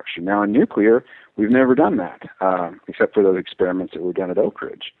infrastructure. Now in nuclear, we've never done that, except for those experiments that were done at Oak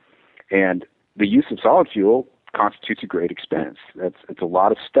Ridge. And the use of solid fuel constitutes a great expense. It's a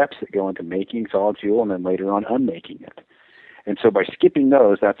lot of steps that go into making solid fuel and then later on unmaking it. And so by skipping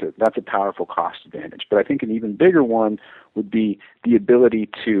those, that's a powerful cost advantage. But I think an even bigger one would be the ability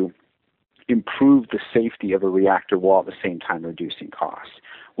to improve the safety of a reactor while at the same time reducing costs.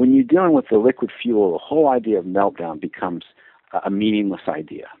 When you're dealing with the liquid fuel, the whole idea of meltdown becomes a meaningless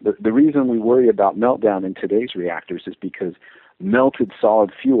idea. The reason we worry about meltdown in today's reactors is because melted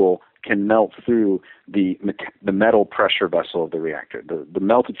solid fuel can melt through the metal pressure vessel of the reactor. The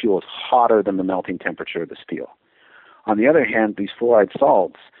melted fuel is hotter than the melting temperature of the steel. On the other hand, these fluoride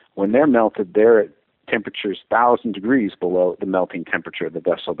salts, when they're melted, they're at temperatures 1,000 degrees below the melting temperature of the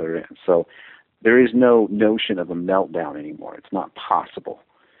vessel they're in. So there is no notion of a meltdown anymore. It's not possible.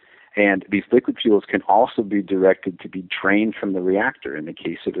 And these liquid fuels can also be directed to be drained from the reactor in the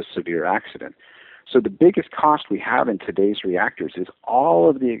case of a severe accident. So the biggest cost we have in today's reactors is all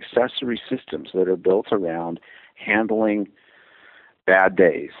of the accessory systems that are built around handling bad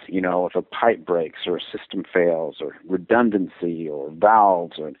days. You know, if a pipe breaks or a system fails or redundancy or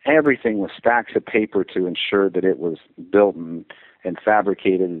valves or everything with stacks of paper to ensure that it was built and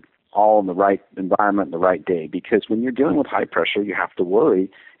fabricated all in the right environment, the right day. Because when you're dealing with high pressure, you have to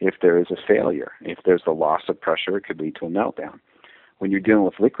worry if there is a failure. If there's the loss of pressure, it could lead to a meltdown. When you're dealing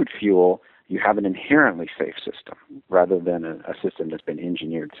with liquid fuel, you have an inherently safe system rather than a system that's been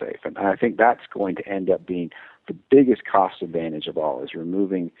engineered safe. And I think that's going to end up being the biggest cost advantage of all, is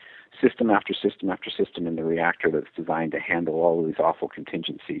removing system after system after system in the reactor that's designed to handle all of these awful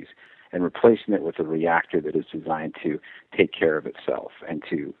contingencies and replacing it with a reactor that is designed to take care of itself and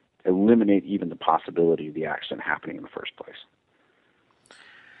to eliminate even the possibility of the accident happening in the first place.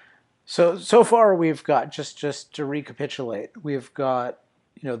 So far we've got, just to recapitulate, we've got,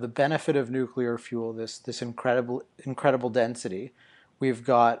 you know, the benefit of nuclear fuel, this incredible density. We've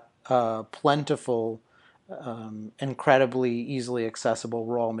got plentiful, incredibly easily accessible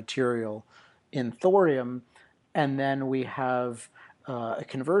raw material in thorium, and then we have a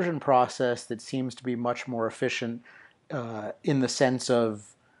conversion process that seems to be much more efficient in the sense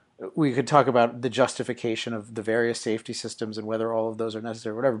of, we could talk about the justification of the various safety systems and whether all of those are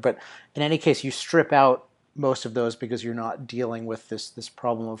necessary or whatever, but in any case, you strip out most of those because you're not dealing with this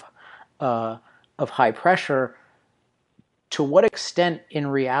problem of high pressure. To what extent in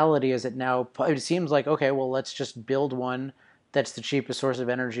reality is it now, it seems like, okay, well, let's just build one that's the cheapest source of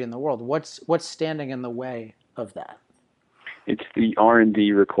energy in the world. What's standing in the way of that? It's the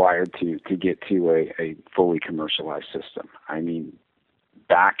R&D required to get to a fully commercialized system. I mean,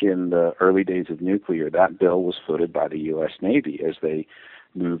 back in the early days of nuclear, that bill was footed by the U.S. Navy as they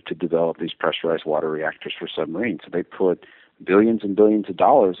moved to develop these pressurized water reactors for submarines. So they put billions and billions of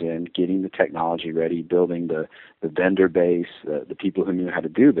dollars in getting the technology ready, building the vendor base, the people who knew how to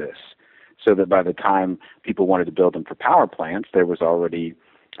do this, so that by the time people wanted to build them for power plants, there was already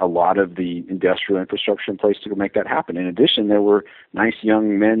a lot of the industrial infrastructure in place to make that happen. In addition, there were nice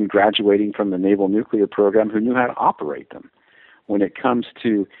young men graduating from the Naval Nuclear Program who knew how to operate them. When it comes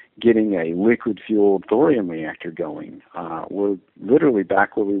to getting a liquid-fueled thorium reactor going, we're literally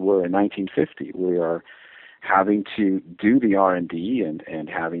back where we were in 1950. We are having to do the R&D and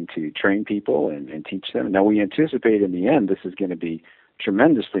having to train people and teach them. Now, we anticipate in the end this is going to be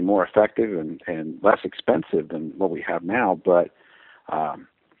tremendously more effective and less expensive than what we have now, but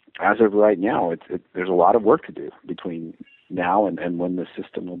as of right now, there's a lot of work to do between now and when the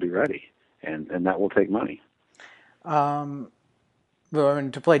system will be ready, and that will take money. But I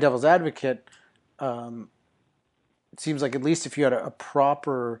mean, to play devil's advocate, it seems like at least if you had a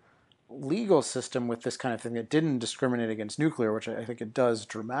proper legal system with this kind of thing that didn't discriminate against nuclear, which I think it does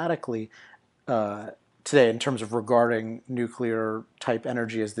dramatically today in terms of regarding nuclear type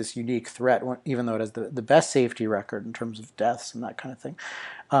energy as this unique threat, even though it has the best safety record in terms of deaths and that kind of thing.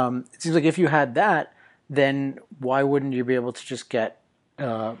 It seems like if you had that, then why wouldn't you be able to just get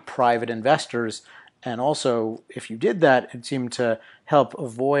private investors? And also, if you did that, it seemed to help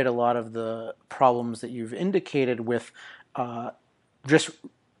avoid a lot of the problems that you've indicated with just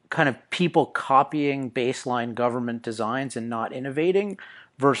kind of people copying baseline government designs and not innovating,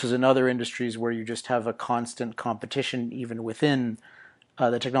 versus in other industries where you just have a constant competition even within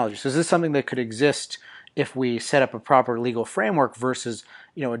the technology. So is this something that could exist if we set up a proper legal framework versus,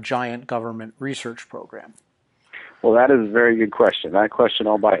 a giant government research program? Well, that is a very good question. That question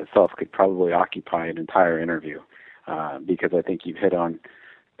all by itself could probably occupy an entire interview because I think you've hit on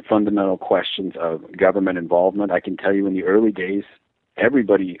the fundamental questions of government involvement. I can tell you in the early days,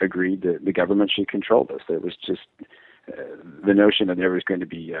 everybody agreed that the government should control this. It was just the notion that there was going to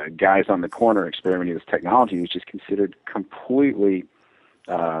be guys on the corner experimenting with technology was just considered completely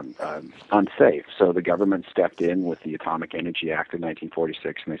unsafe. So the government stepped in with the Atomic Energy Act of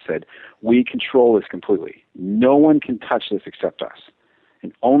 1946, and they said, we control this completely. No one can touch this except us,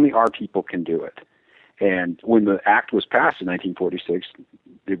 and only our people can do it. And when the act was passed in 1946,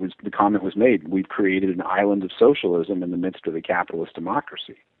 the comment was made, we've created an island of socialism in the midst of a capitalist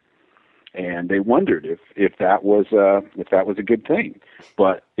democracy. And they wondered if that was a good thing.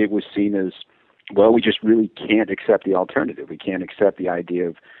 But it was seen as, well, we just really can't accept the alternative. We can't accept the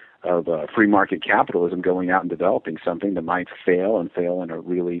idea of free market capitalism going out and developing something that might fail in a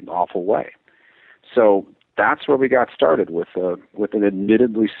really awful way. So that's where we got started with an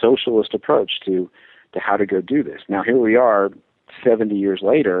admittedly socialist approach to how to go do this. Now here we are 70 years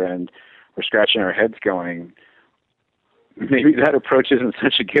later, and we're scratching our heads going, maybe that approach isn't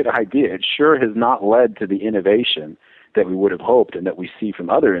such a good idea. It sure has not led to the innovation that we would have hoped and that we see from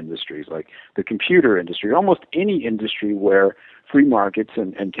other industries like the computer industry, almost any industry where free markets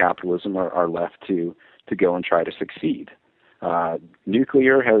and capitalism are left to go and try to succeed.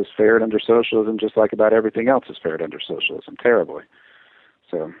 Nuclear has fared under socialism just like about everything else has fared under socialism terribly.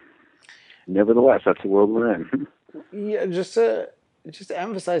 So nevertheless, that's the world we're in. Yeah, just to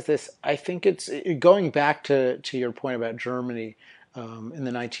emphasize this, I think it's going back to your point about Germany in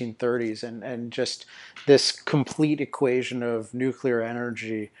the 1930s and just this complete equation of nuclear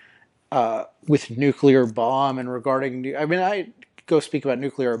energy with nuclear bomb and regarding. I go speak about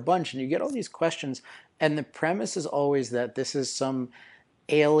nuclear a bunch, and you get all these questions, and the premise is always that this is some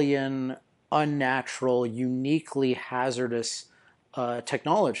alien, unnatural, uniquely hazardous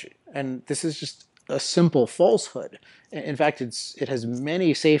technology, and this is just a simple falsehood. In fact, it has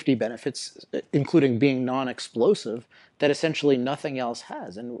many safety benefits, including being non-explosive, that essentially nothing else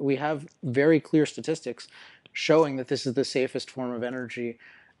has. And we have very clear statistics showing that this is the safest form of energy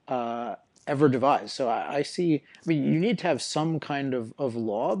ever devised. So I mean, you need to have some kind of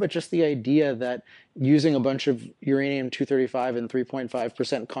law, but just the idea that using a bunch of uranium-235 and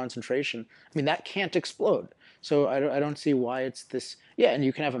 3.5% concentration, I mean, that can't explode. So I don't see why it's this. Yeah, and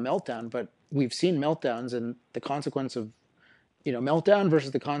you can have a meltdown, but we've seen meltdowns, and the consequence of, meltdown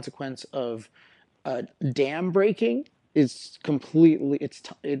versus the consequence of dam breaking is completely.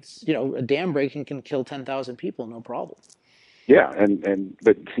 It's a dam breaking can kill 10,000 people, no problem. Yeah,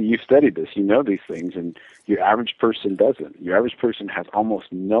 but see, you've studied this, you know these things, and your average person doesn't. Your average person has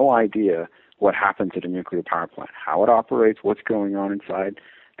almost no idea what happens at a nuclear power plant, how it operates, what's going on inside.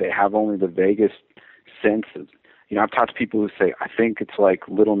 They have only the vaguest sense of. I've talked to people who say, I think it's like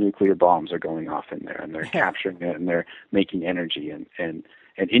little nuclear bombs are going off in there, and they're capturing it, and they're making energy, and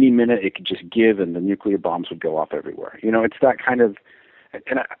any minute it could just give, and the nuclear bombs would go off everywhere. It's that kind of,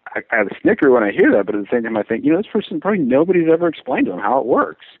 and I have a snicker when I hear that, but at the same time I think, this person, probably nobody's ever explained to them how it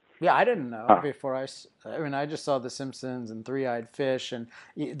works. Yeah, I didn't know before I just saw The Simpsons and Three-Eyed Fish, and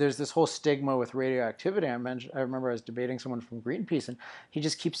there's this whole stigma with radioactivity. I remember I was debating someone from Greenpeace, and he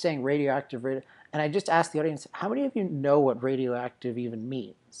just keeps saying radioactive, and I just asked the audience, how many of you know what radioactive even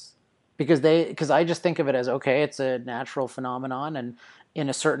means? Because I just think of it as, okay, it's a natural phenomenon, and in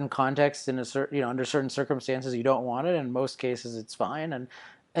a certain context, under certain circumstances, you don't want it. In most cases, it's fine, and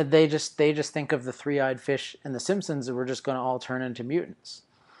they just think of the Three-Eyed Fish and The Simpsons, and we're just going to all turn into mutants.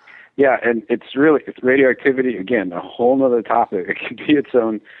 Yeah, and it's radioactivity, again, a whole nother topic. It could be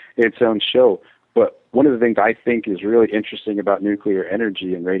its own show. But one of the things I think is really interesting about nuclear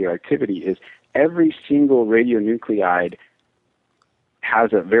energy and radioactivity is every single radionuclide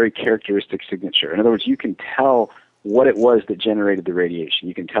has a very characteristic signature. In other words, you can tell what it was that generated the radiation.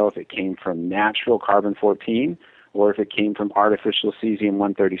 You can tell if it came from natural carbon-14 or if it came from artificial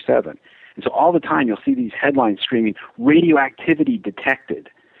cesium-137. And so all the time you'll see these headlines screaming, radioactivity detected.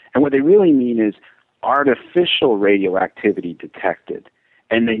 And what they really mean is artificial radioactivity detected.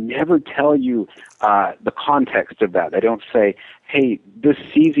 And they never tell you the context of that. They don't say, hey, this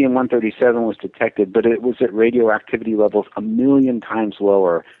cesium-137 was detected, but it was at radioactivity levels 1,000,000 times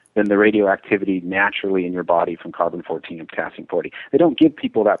lower than the radioactivity naturally in your body from carbon-14 and potassium-40. They don't give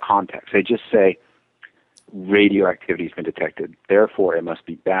people that context. They just say, radioactivity has been detected, therefore it must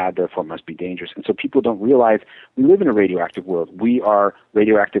be bad, therefore it must be dangerous. And so people don't realize we live in a radioactive world. We are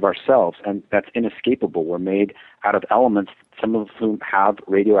radioactive ourselves, and that's inescapable. We're made out of elements, some of whom have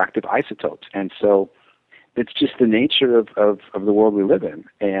radioactive isotopes. And so it's just the nature of the world we live in.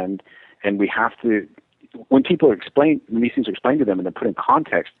 And we have to, when these things are explained to them and they're put in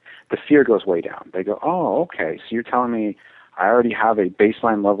context, the fear goes way down. They go, oh, okay, so you're telling me I already have a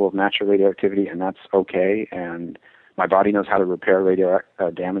baseline level of natural radioactivity, and that's okay, and my body knows how to repair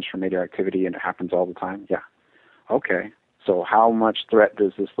damage from radioactivity, and it happens all the time? Yeah. Okay. So how much threat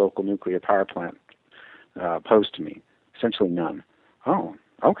does this local nuclear power plant pose to me? Essentially none. Oh,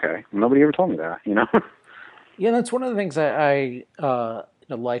 okay. Nobody ever told me that, Yeah, that's one of the things I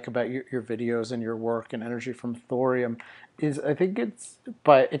like about your videos and your work and Energy from Thorium is I think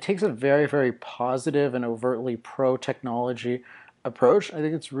it takes a very, very positive and overtly pro-technology approach. I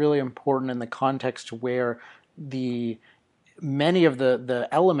think it's really important in the context where many of the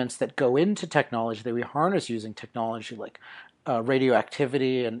elements that go into technology that we harness using technology, like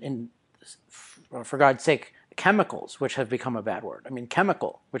radioactivity and for God's sake, chemicals, which have become a bad word. I mean,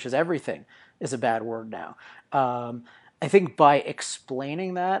 chemical, which is everything, is a bad word now. I think by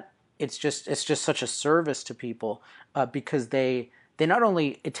explaining that, it's just such a service to people because they not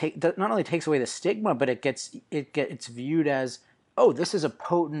only takes away the stigma, but it's viewed as, oh, this is a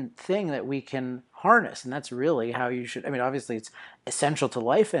potent thing that we can harness, and that's really how you should. I mean, obviously, it's essential to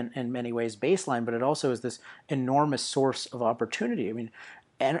life in many ways, baseline, but it also is this enormous source of opportunity. I mean,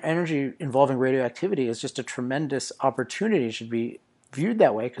 energy involving radioactivity is just a tremendous opportunity. It should be viewed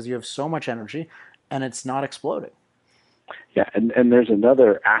that way because you have so much energy, and it's not exploding. Yeah, and there's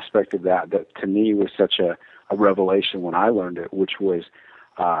another aspect of that to me was such a revelation when I learned it, which was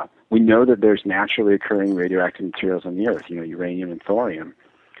we know that there's naturally occurring radioactive materials on the Earth, uranium and thorium.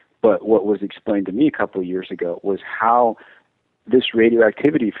 But what was explained to me a couple of years ago was how this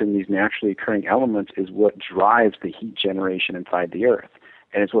radioactivity from these naturally occurring elements is what drives the heat generation inside the Earth.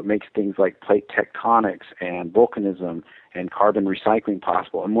 And it's what makes things like plate tectonics and volcanism and carbon recycling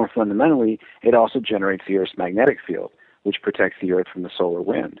possible. And more fundamentally, it also generates the Earth's magnetic field, which protects the Earth from the solar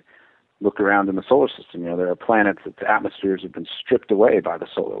wind. Look around in the solar system. There are planets that the atmospheres have been stripped away by the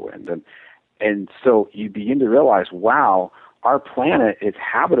solar wind. And so you begin to realize, wow, our planet is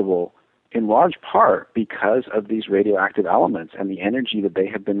habitable in large part because of these radioactive elements and the energy that they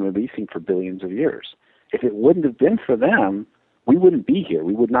have been releasing for billions of years. If it wouldn't have been for them, we wouldn't be here.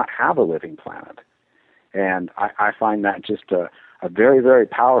 We would not have a living planet. And I find that just a very, very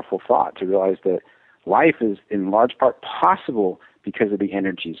powerful thought to realize that life is in large part possible because of the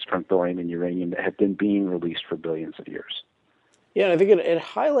energies from thorium and uranium that have been being released for billions of years. Yeah, and I think it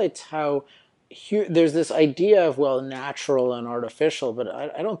highlights how there's this idea of, natural and artificial, but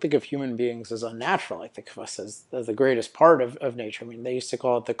I don't think of human beings as unnatural. I think of us as the greatest part of nature. I mean, they used to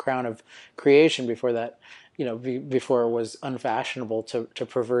call it the crown of creation before that, before it was unfashionable to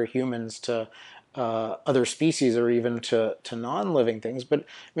prefer humans to other species or even to non-living things. But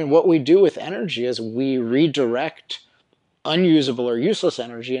I mean, what we do with energy is we redirect unusable or useless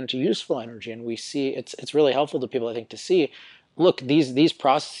energy into useful energy, and we see it's really helpful to people, I think, to see, look, these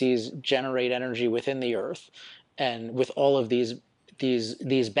processes generate energy within the Earth, and with all of these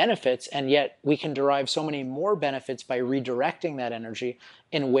benefits, and yet we can derive so many more benefits by redirecting that energy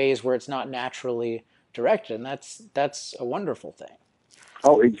in ways where it's not naturally directed, and that's a wonderful thing.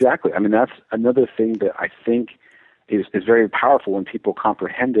 Oh, exactly. I mean, that's another thing that I think is very powerful when people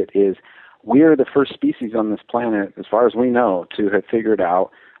comprehend it, is we are the first species on this planet, as far as we know, to have figured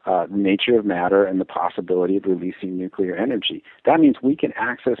out the nature of matter and the possibility of releasing nuclear energy. That means we can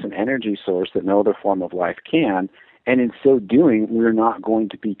access an energy source that no other form of life can, and in so doing, we're not going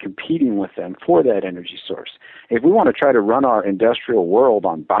to be competing with them for that energy source. If we want to try to run our industrial world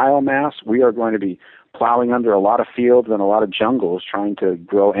on biomass, we are going to be plowing under a lot of fields and a lot of jungles trying to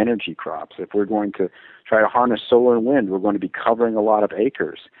grow energy crops. If we're going to try to harness solar and wind, we're going to be covering a lot of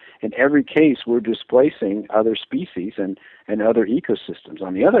acres. In every case, we're displacing other species and other ecosystems.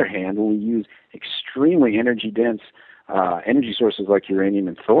 On the other hand, when we use extremely energy-dense energy sources like uranium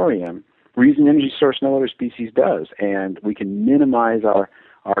and thorium, we're using an energy source no other species does, and we can minimize our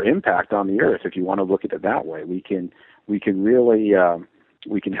impact on the Earth. If you want to look at it that way, we can really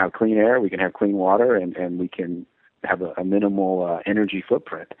we can have clean air, we can have clean water, and we can have a minimal energy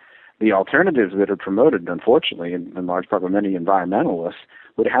footprint. The alternatives that are promoted, unfortunately, in large part by many environmentalists,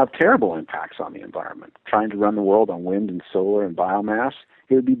 would have terrible impacts on the environment. Trying to run the world on wind and solar and biomass,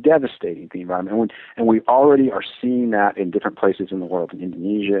 it would be devastating to the environment. And we already are seeing that in different places in the world, in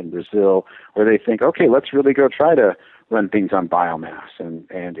Indonesia and Brazil, where they think, okay, let's really go try to run things on biomass. And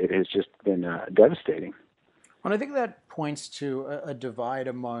it has just been devastating. And I think that points to a divide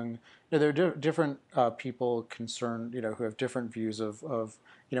among, there are different people concerned, who have different views of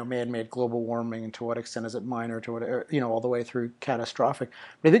man-made global warming, and to what extent is it minor, to what, all the way through catastrophic.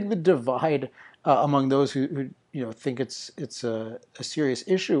 But I think the divide among those who think it's a serious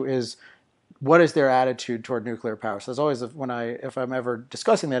issue is, what is their attitude toward nuclear power? So there's always, if I'm ever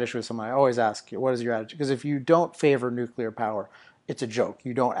discussing that issue with someone, I always ask, what is your attitude? Because if you don't favor nuclear power, it's a joke.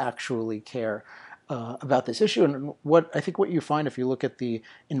 You don't actually care about this issue. And what you find if you look at the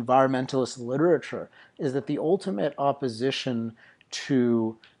environmentalist literature is that the ultimate opposition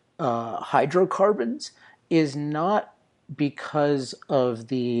to hydrocarbons is not because of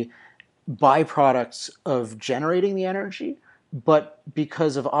the byproducts of generating the energy, but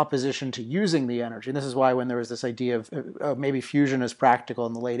because of opposition to using the energy. And this is why when there was this idea of maybe fusion is practical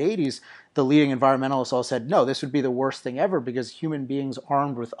in the late 80s, the leading environmentalists all said, no, this would be the worst thing ever, because human beings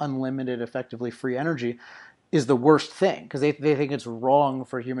armed with unlimited, effectively free energy is the worst thing, because they think it's wrong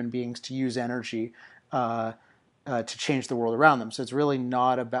for human beings to use energy to change the world around them. So it's really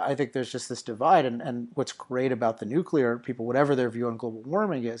not about, I think there's just this divide, and what's great about the nuclear people, whatever their view on global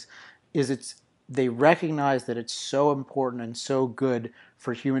warming is they recognize that it's so important and so good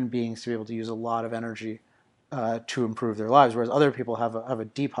for human beings to be able to use a lot of energy to improve their lives, whereas other people have a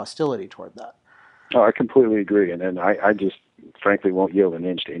deep hostility toward that. Oh, I completely agree, and I just frankly won't yield an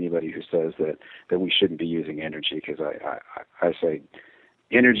inch to anybody who says that we shouldn't be using energy, because I say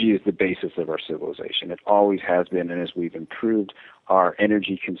energy is the basis of our civilization. It always has been, and as we've improved our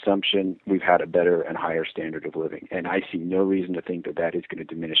energy consumption, we've had a better and higher standard of living. And I see no reason to think that is going to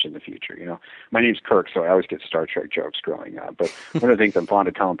diminish in the future. My name's Kirk, so I always get Star Trek jokes growing up. But one of the things I'm fond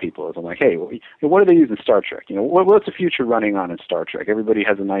of telling people is, I'm like, hey, what do they use in Star Trek? What's the future running on in Star Trek? Everybody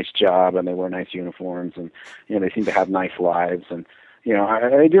has a nice job, and they wear nice uniforms, and they seem to have nice lives. And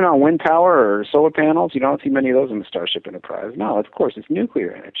are they doing on wind power or solar panels? You don't see many of those in the Starship Enterprise. No, of course, it's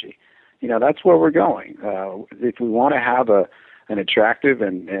nuclear energy. That's where we're going. If we want to have an attractive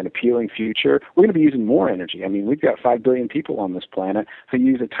and appealing future, we're going to be using more energy. I mean, we've got 5 billion people on this planet who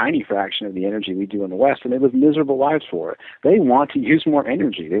use a tiny fraction of the energy we do in the West, and they live miserable lives for it. They want to use more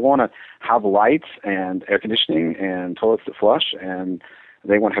energy. They want to have lights and air conditioning and toilets that flush, and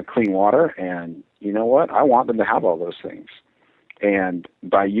they want to have clean water. And you know what? I want them to have all those things. And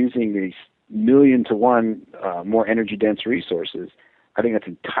by using these 1,000,000 to 1 more energy-dense resources, I think that's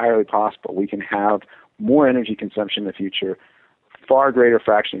entirely possible. We can have more energy consumption in the future, far greater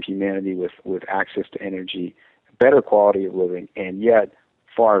fraction of humanity with access to energy, better quality of living, and yet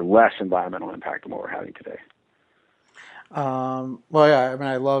far less environmental impact than what we're having today. Well, yeah, I mean,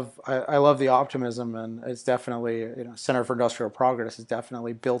 I love the optimism, and it's definitely, Center for Industrial Progress is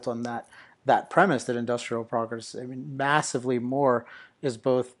definitely built on that premise that industrial progress, I mean, massively more is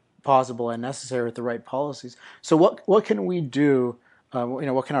both possible and necessary with the right policies. So what can we do?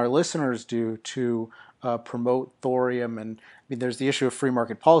 What can our listeners do to promote thorium? And I mean, there's the issue of free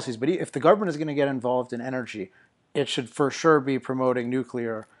market policies, but if the government is going to get involved in energy, it should for sure be promoting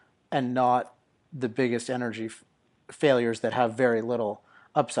nuclear and not the biggest energy failures that have very little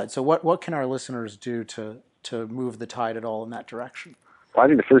upside. So what can our listeners do to move the tide at all in that direction? Well, I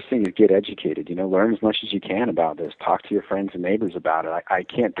think the first thing is get educated. Learn as much as you can about this. Talk to your friends and neighbors about it. I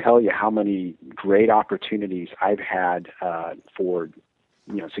can't tell you how many great opportunities I've had for,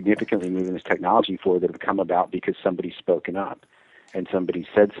 significantly moving this technology forward that have come about because somebody's spoken up and somebody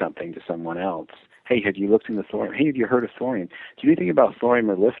said something to someone else. Hey, have you looked into thorium? Hey, have you heard of thorium? Do you think about thorium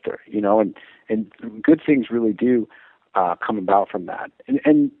or lifter? And good things really do come about from that,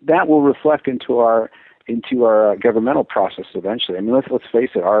 and that will reflect into our governmental process eventually. I mean, let's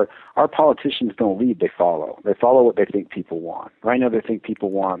face it, our politicians don't lead, they follow. They follow what they think people want. Right now they think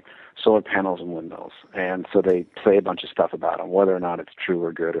people want solar panels and windmills, and so they say a bunch of stuff about them, whether or not it's true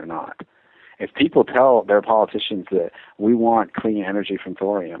or good or not. if people tell their politicians that we want clean energy from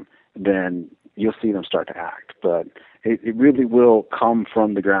thorium, then you'll see them start to act. But it really will come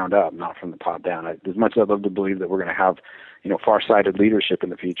from the ground up, not from the top down. As much as I'd love to believe that we're going to have, far-sighted leadership in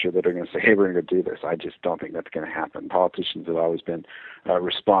the future that are going to say, hey, we're going to do this, I just don't think that's going to happen. Politicians have always been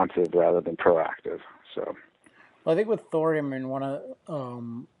responsive rather than proactive. So, well, I think with thorium, and one of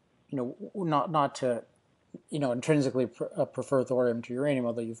not to intrinsically prefer thorium to uranium,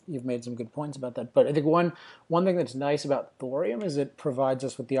 although you've made some good points about that. But I think one thing that's nice about thorium is it provides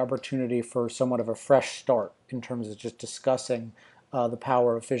us with the opportunity for somewhat of a fresh start in terms of just discussing the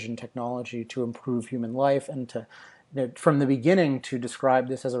power of fission technology to improve human life, and to from the beginning to describe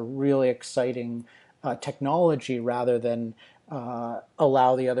this as a really exciting technology rather than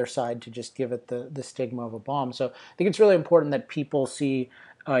allow the other side to just give it the stigma of a bomb. So I think it's really important that people see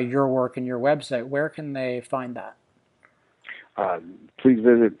your work and your website. Where can they find that? Please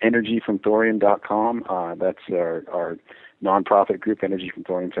visit energyfromthorium.com. That's our nonprofit group, Energy from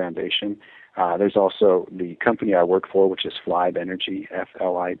Thorium Foundation. There's also the company I work for, which is Flibe Energy,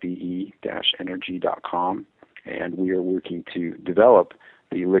 FLIBE-energy.com. And we are working to develop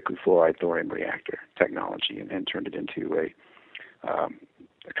the liquid fluoride thorium reactor technology and turn it into a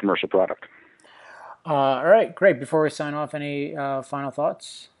commercial product. All right, great. Before we sign off, any final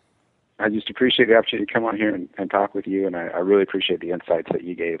thoughts? I just appreciate the opportunity to come on here and talk with you, and I really appreciate the insights that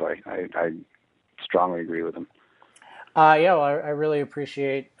you gave. I strongly agree with them. Yeah, well, I really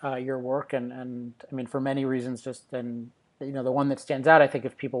appreciate your work, and I mean, for many reasons, the one that stands out, I think,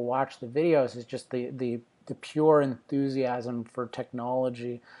 if people watch the videos, is just the pure enthusiasm for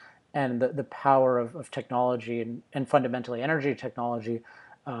technology and the power of technology and fundamentally energy technology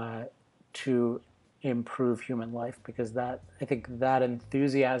to improve human life, because I think that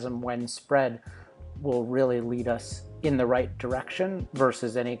enthusiasm, when spread, will really lead us in the right direction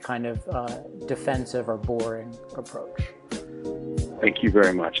versus any kind of defensive or boring approach. Thank you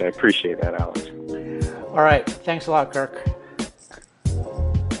very much. I appreciate that, Alex. All right. Thanks a lot, Kirk.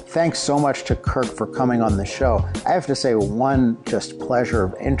 Thanks so much to Kirk for coming on the show. I have to say, one just pleasure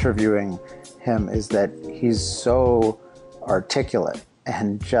of interviewing him is that he's so articulate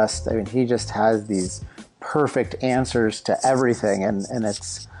and he just has these perfect answers to everything, and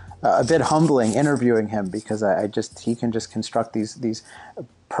it's a bit humbling interviewing him, because he can just construct these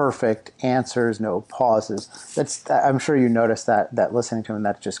perfect answers, no pauses. I'm sure you noticed that listening to him,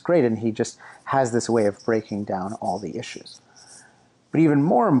 that's just great, and he just has this way of breaking down all the issues. But even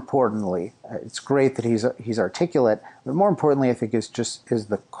more importantly, it's great that he's articulate, but more importantly, I think is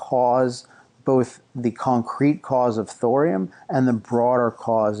the cause, both the concrete cause of thorium and the broader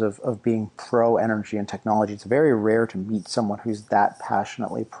cause of being pro-energy and technology. It's very rare to meet someone who's that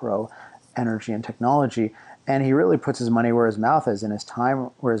passionately pro-energy and technology, and he really puts his money where his mouth is and his time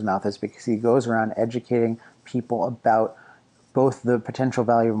where his mouth is, because he goes around educating people about both the potential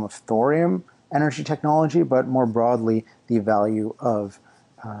value of thorium energy technology, but more broadly, the value of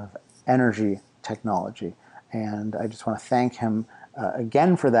energy technology. And I just want to thank him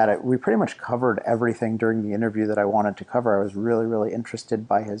again for that. We pretty much covered everything during the interview that I wanted to cover. I was really, really interested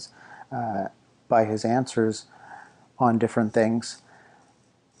by his answers on different things.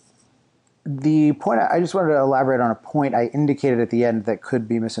 The point, I just wanted to elaborate on a point I indicated at the end that could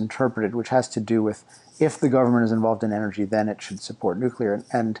be misinterpreted, which has to do with, if the government is involved in energy, then it should support nuclear.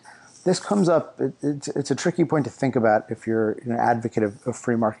 And this comes up, it's a tricky point to think about if you're an advocate of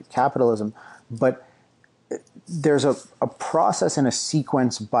free market capitalism, but there's a process and a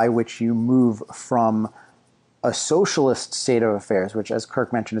sequence by which you move from a socialist state of affairs, which, as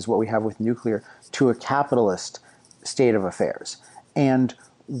Kirk mentioned, is what we have with nuclear, to a capitalist state of affairs. And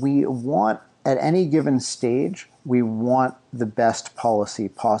we want, at any given stage, we want the best policy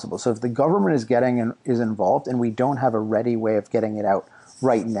possible. So if the government is involved and we don't have a ready way of getting it out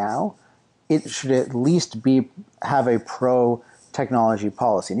right now, it should at least have a pro-technology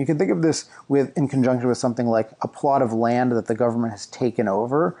policy. And you can think of this in conjunction with something like a plot of land that the government has taken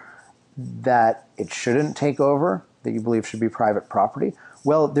over that it shouldn't take over, that you believe should be private property.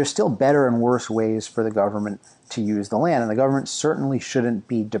 Well, there's still better and worse ways for the government to use the land, and the government certainly shouldn't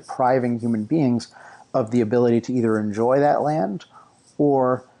be depriving human beings of the ability to either enjoy that land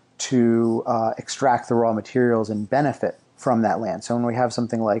or to extract the raw materials and benefit from that land. So when we have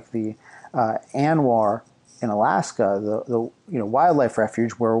something like the ANWR in Alaska, the wildlife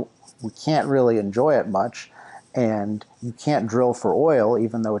refuge, where we can't really enjoy it much, and you can't drill for oil,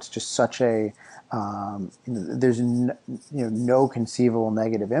 even though it's just such a there's no conceivable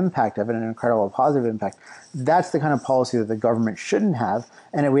negative impact of it, and an incredible positive impact. That's the kind of policy that the government shouldn't have,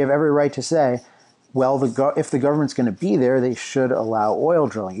 and we have every right to say, well, if the government's going to be there, they should allow oil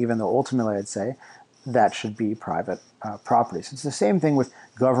drilling, even though ultimately I'd say that should be private property. So it's the same thing with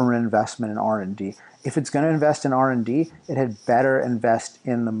government investment in R&D. If it's going to invest in R&D, it had better invest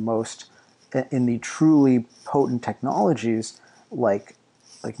in the truly potent technologies like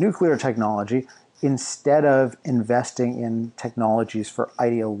nuclear technology, instead of investing in technologies for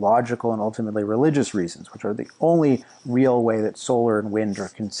ideological and ultimately religious reasons, which are the only real way that solar and wind are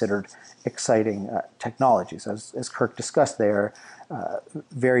considered exciting technologies. As Kirk discussed, they are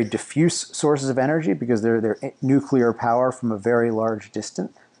very diffuse sources of energy because they're nuclear power from a very large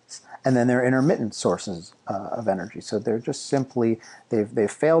distance, and then they're intermittent sources of energy. So they're just simply, they've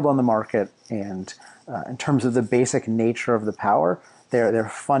failed on the market, and in terms of the basic nature of the power, they're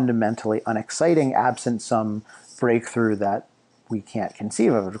fundamentally unexciting, absent some breakthrough that we can't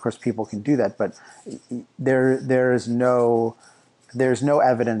conceive of. Of course, people can do that, but there's no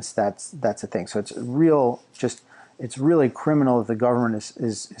evidence that's a thing. So it's really criminal that the government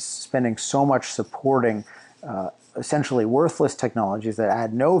is spending so much supporting essentially worthless technologies that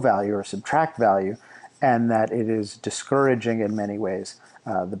add no value or subtract value, and that it is discouraging in many ways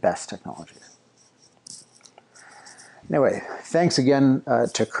the best technologies. Anyway, thanks again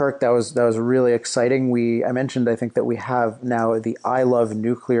to Kirk. That was really exciting. I mentioned, I think, that we have now the I Love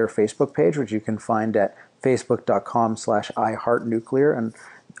Nuclear Facebook page, which you can find at facebook.com/iHeartNuclear. And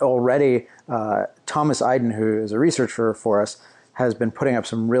already Thomas Eiden, who is a researcher for us, has been putting up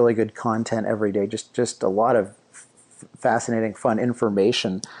some really good content every day, just a lot of fascinating, fun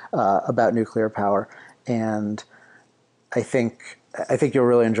information about nuclear power. And I think you'll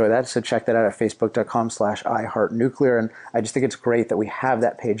really enjoy that. So check that out at facebook.com/iHeartNuclear. And I just think it's great that we have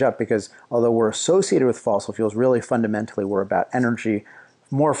that page up, because although we're associated with fossil fuels, really fundamentally we're about energy.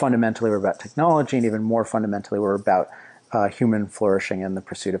 More fundamentally, we're about technology, and even more fundamentally, we're about human flourishing and the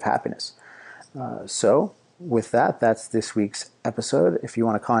pursuit of happiness. So with that, that's this week's episode. If you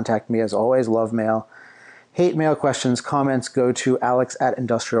want to contact me, as always, love mail, hate mail, questions, comments, go to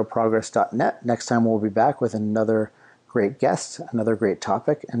alex@industrialprogress.net. Next time we'll be back with another great guest, another great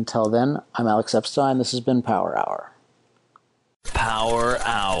topic. Until then, I'm Alex Epstein. This has been Power Hour. Power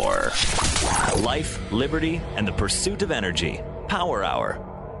Hour. Life, liberty, and the pursuit of energy. Power Hour.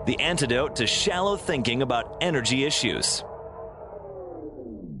 The antidote to shallow thinking about energy issues.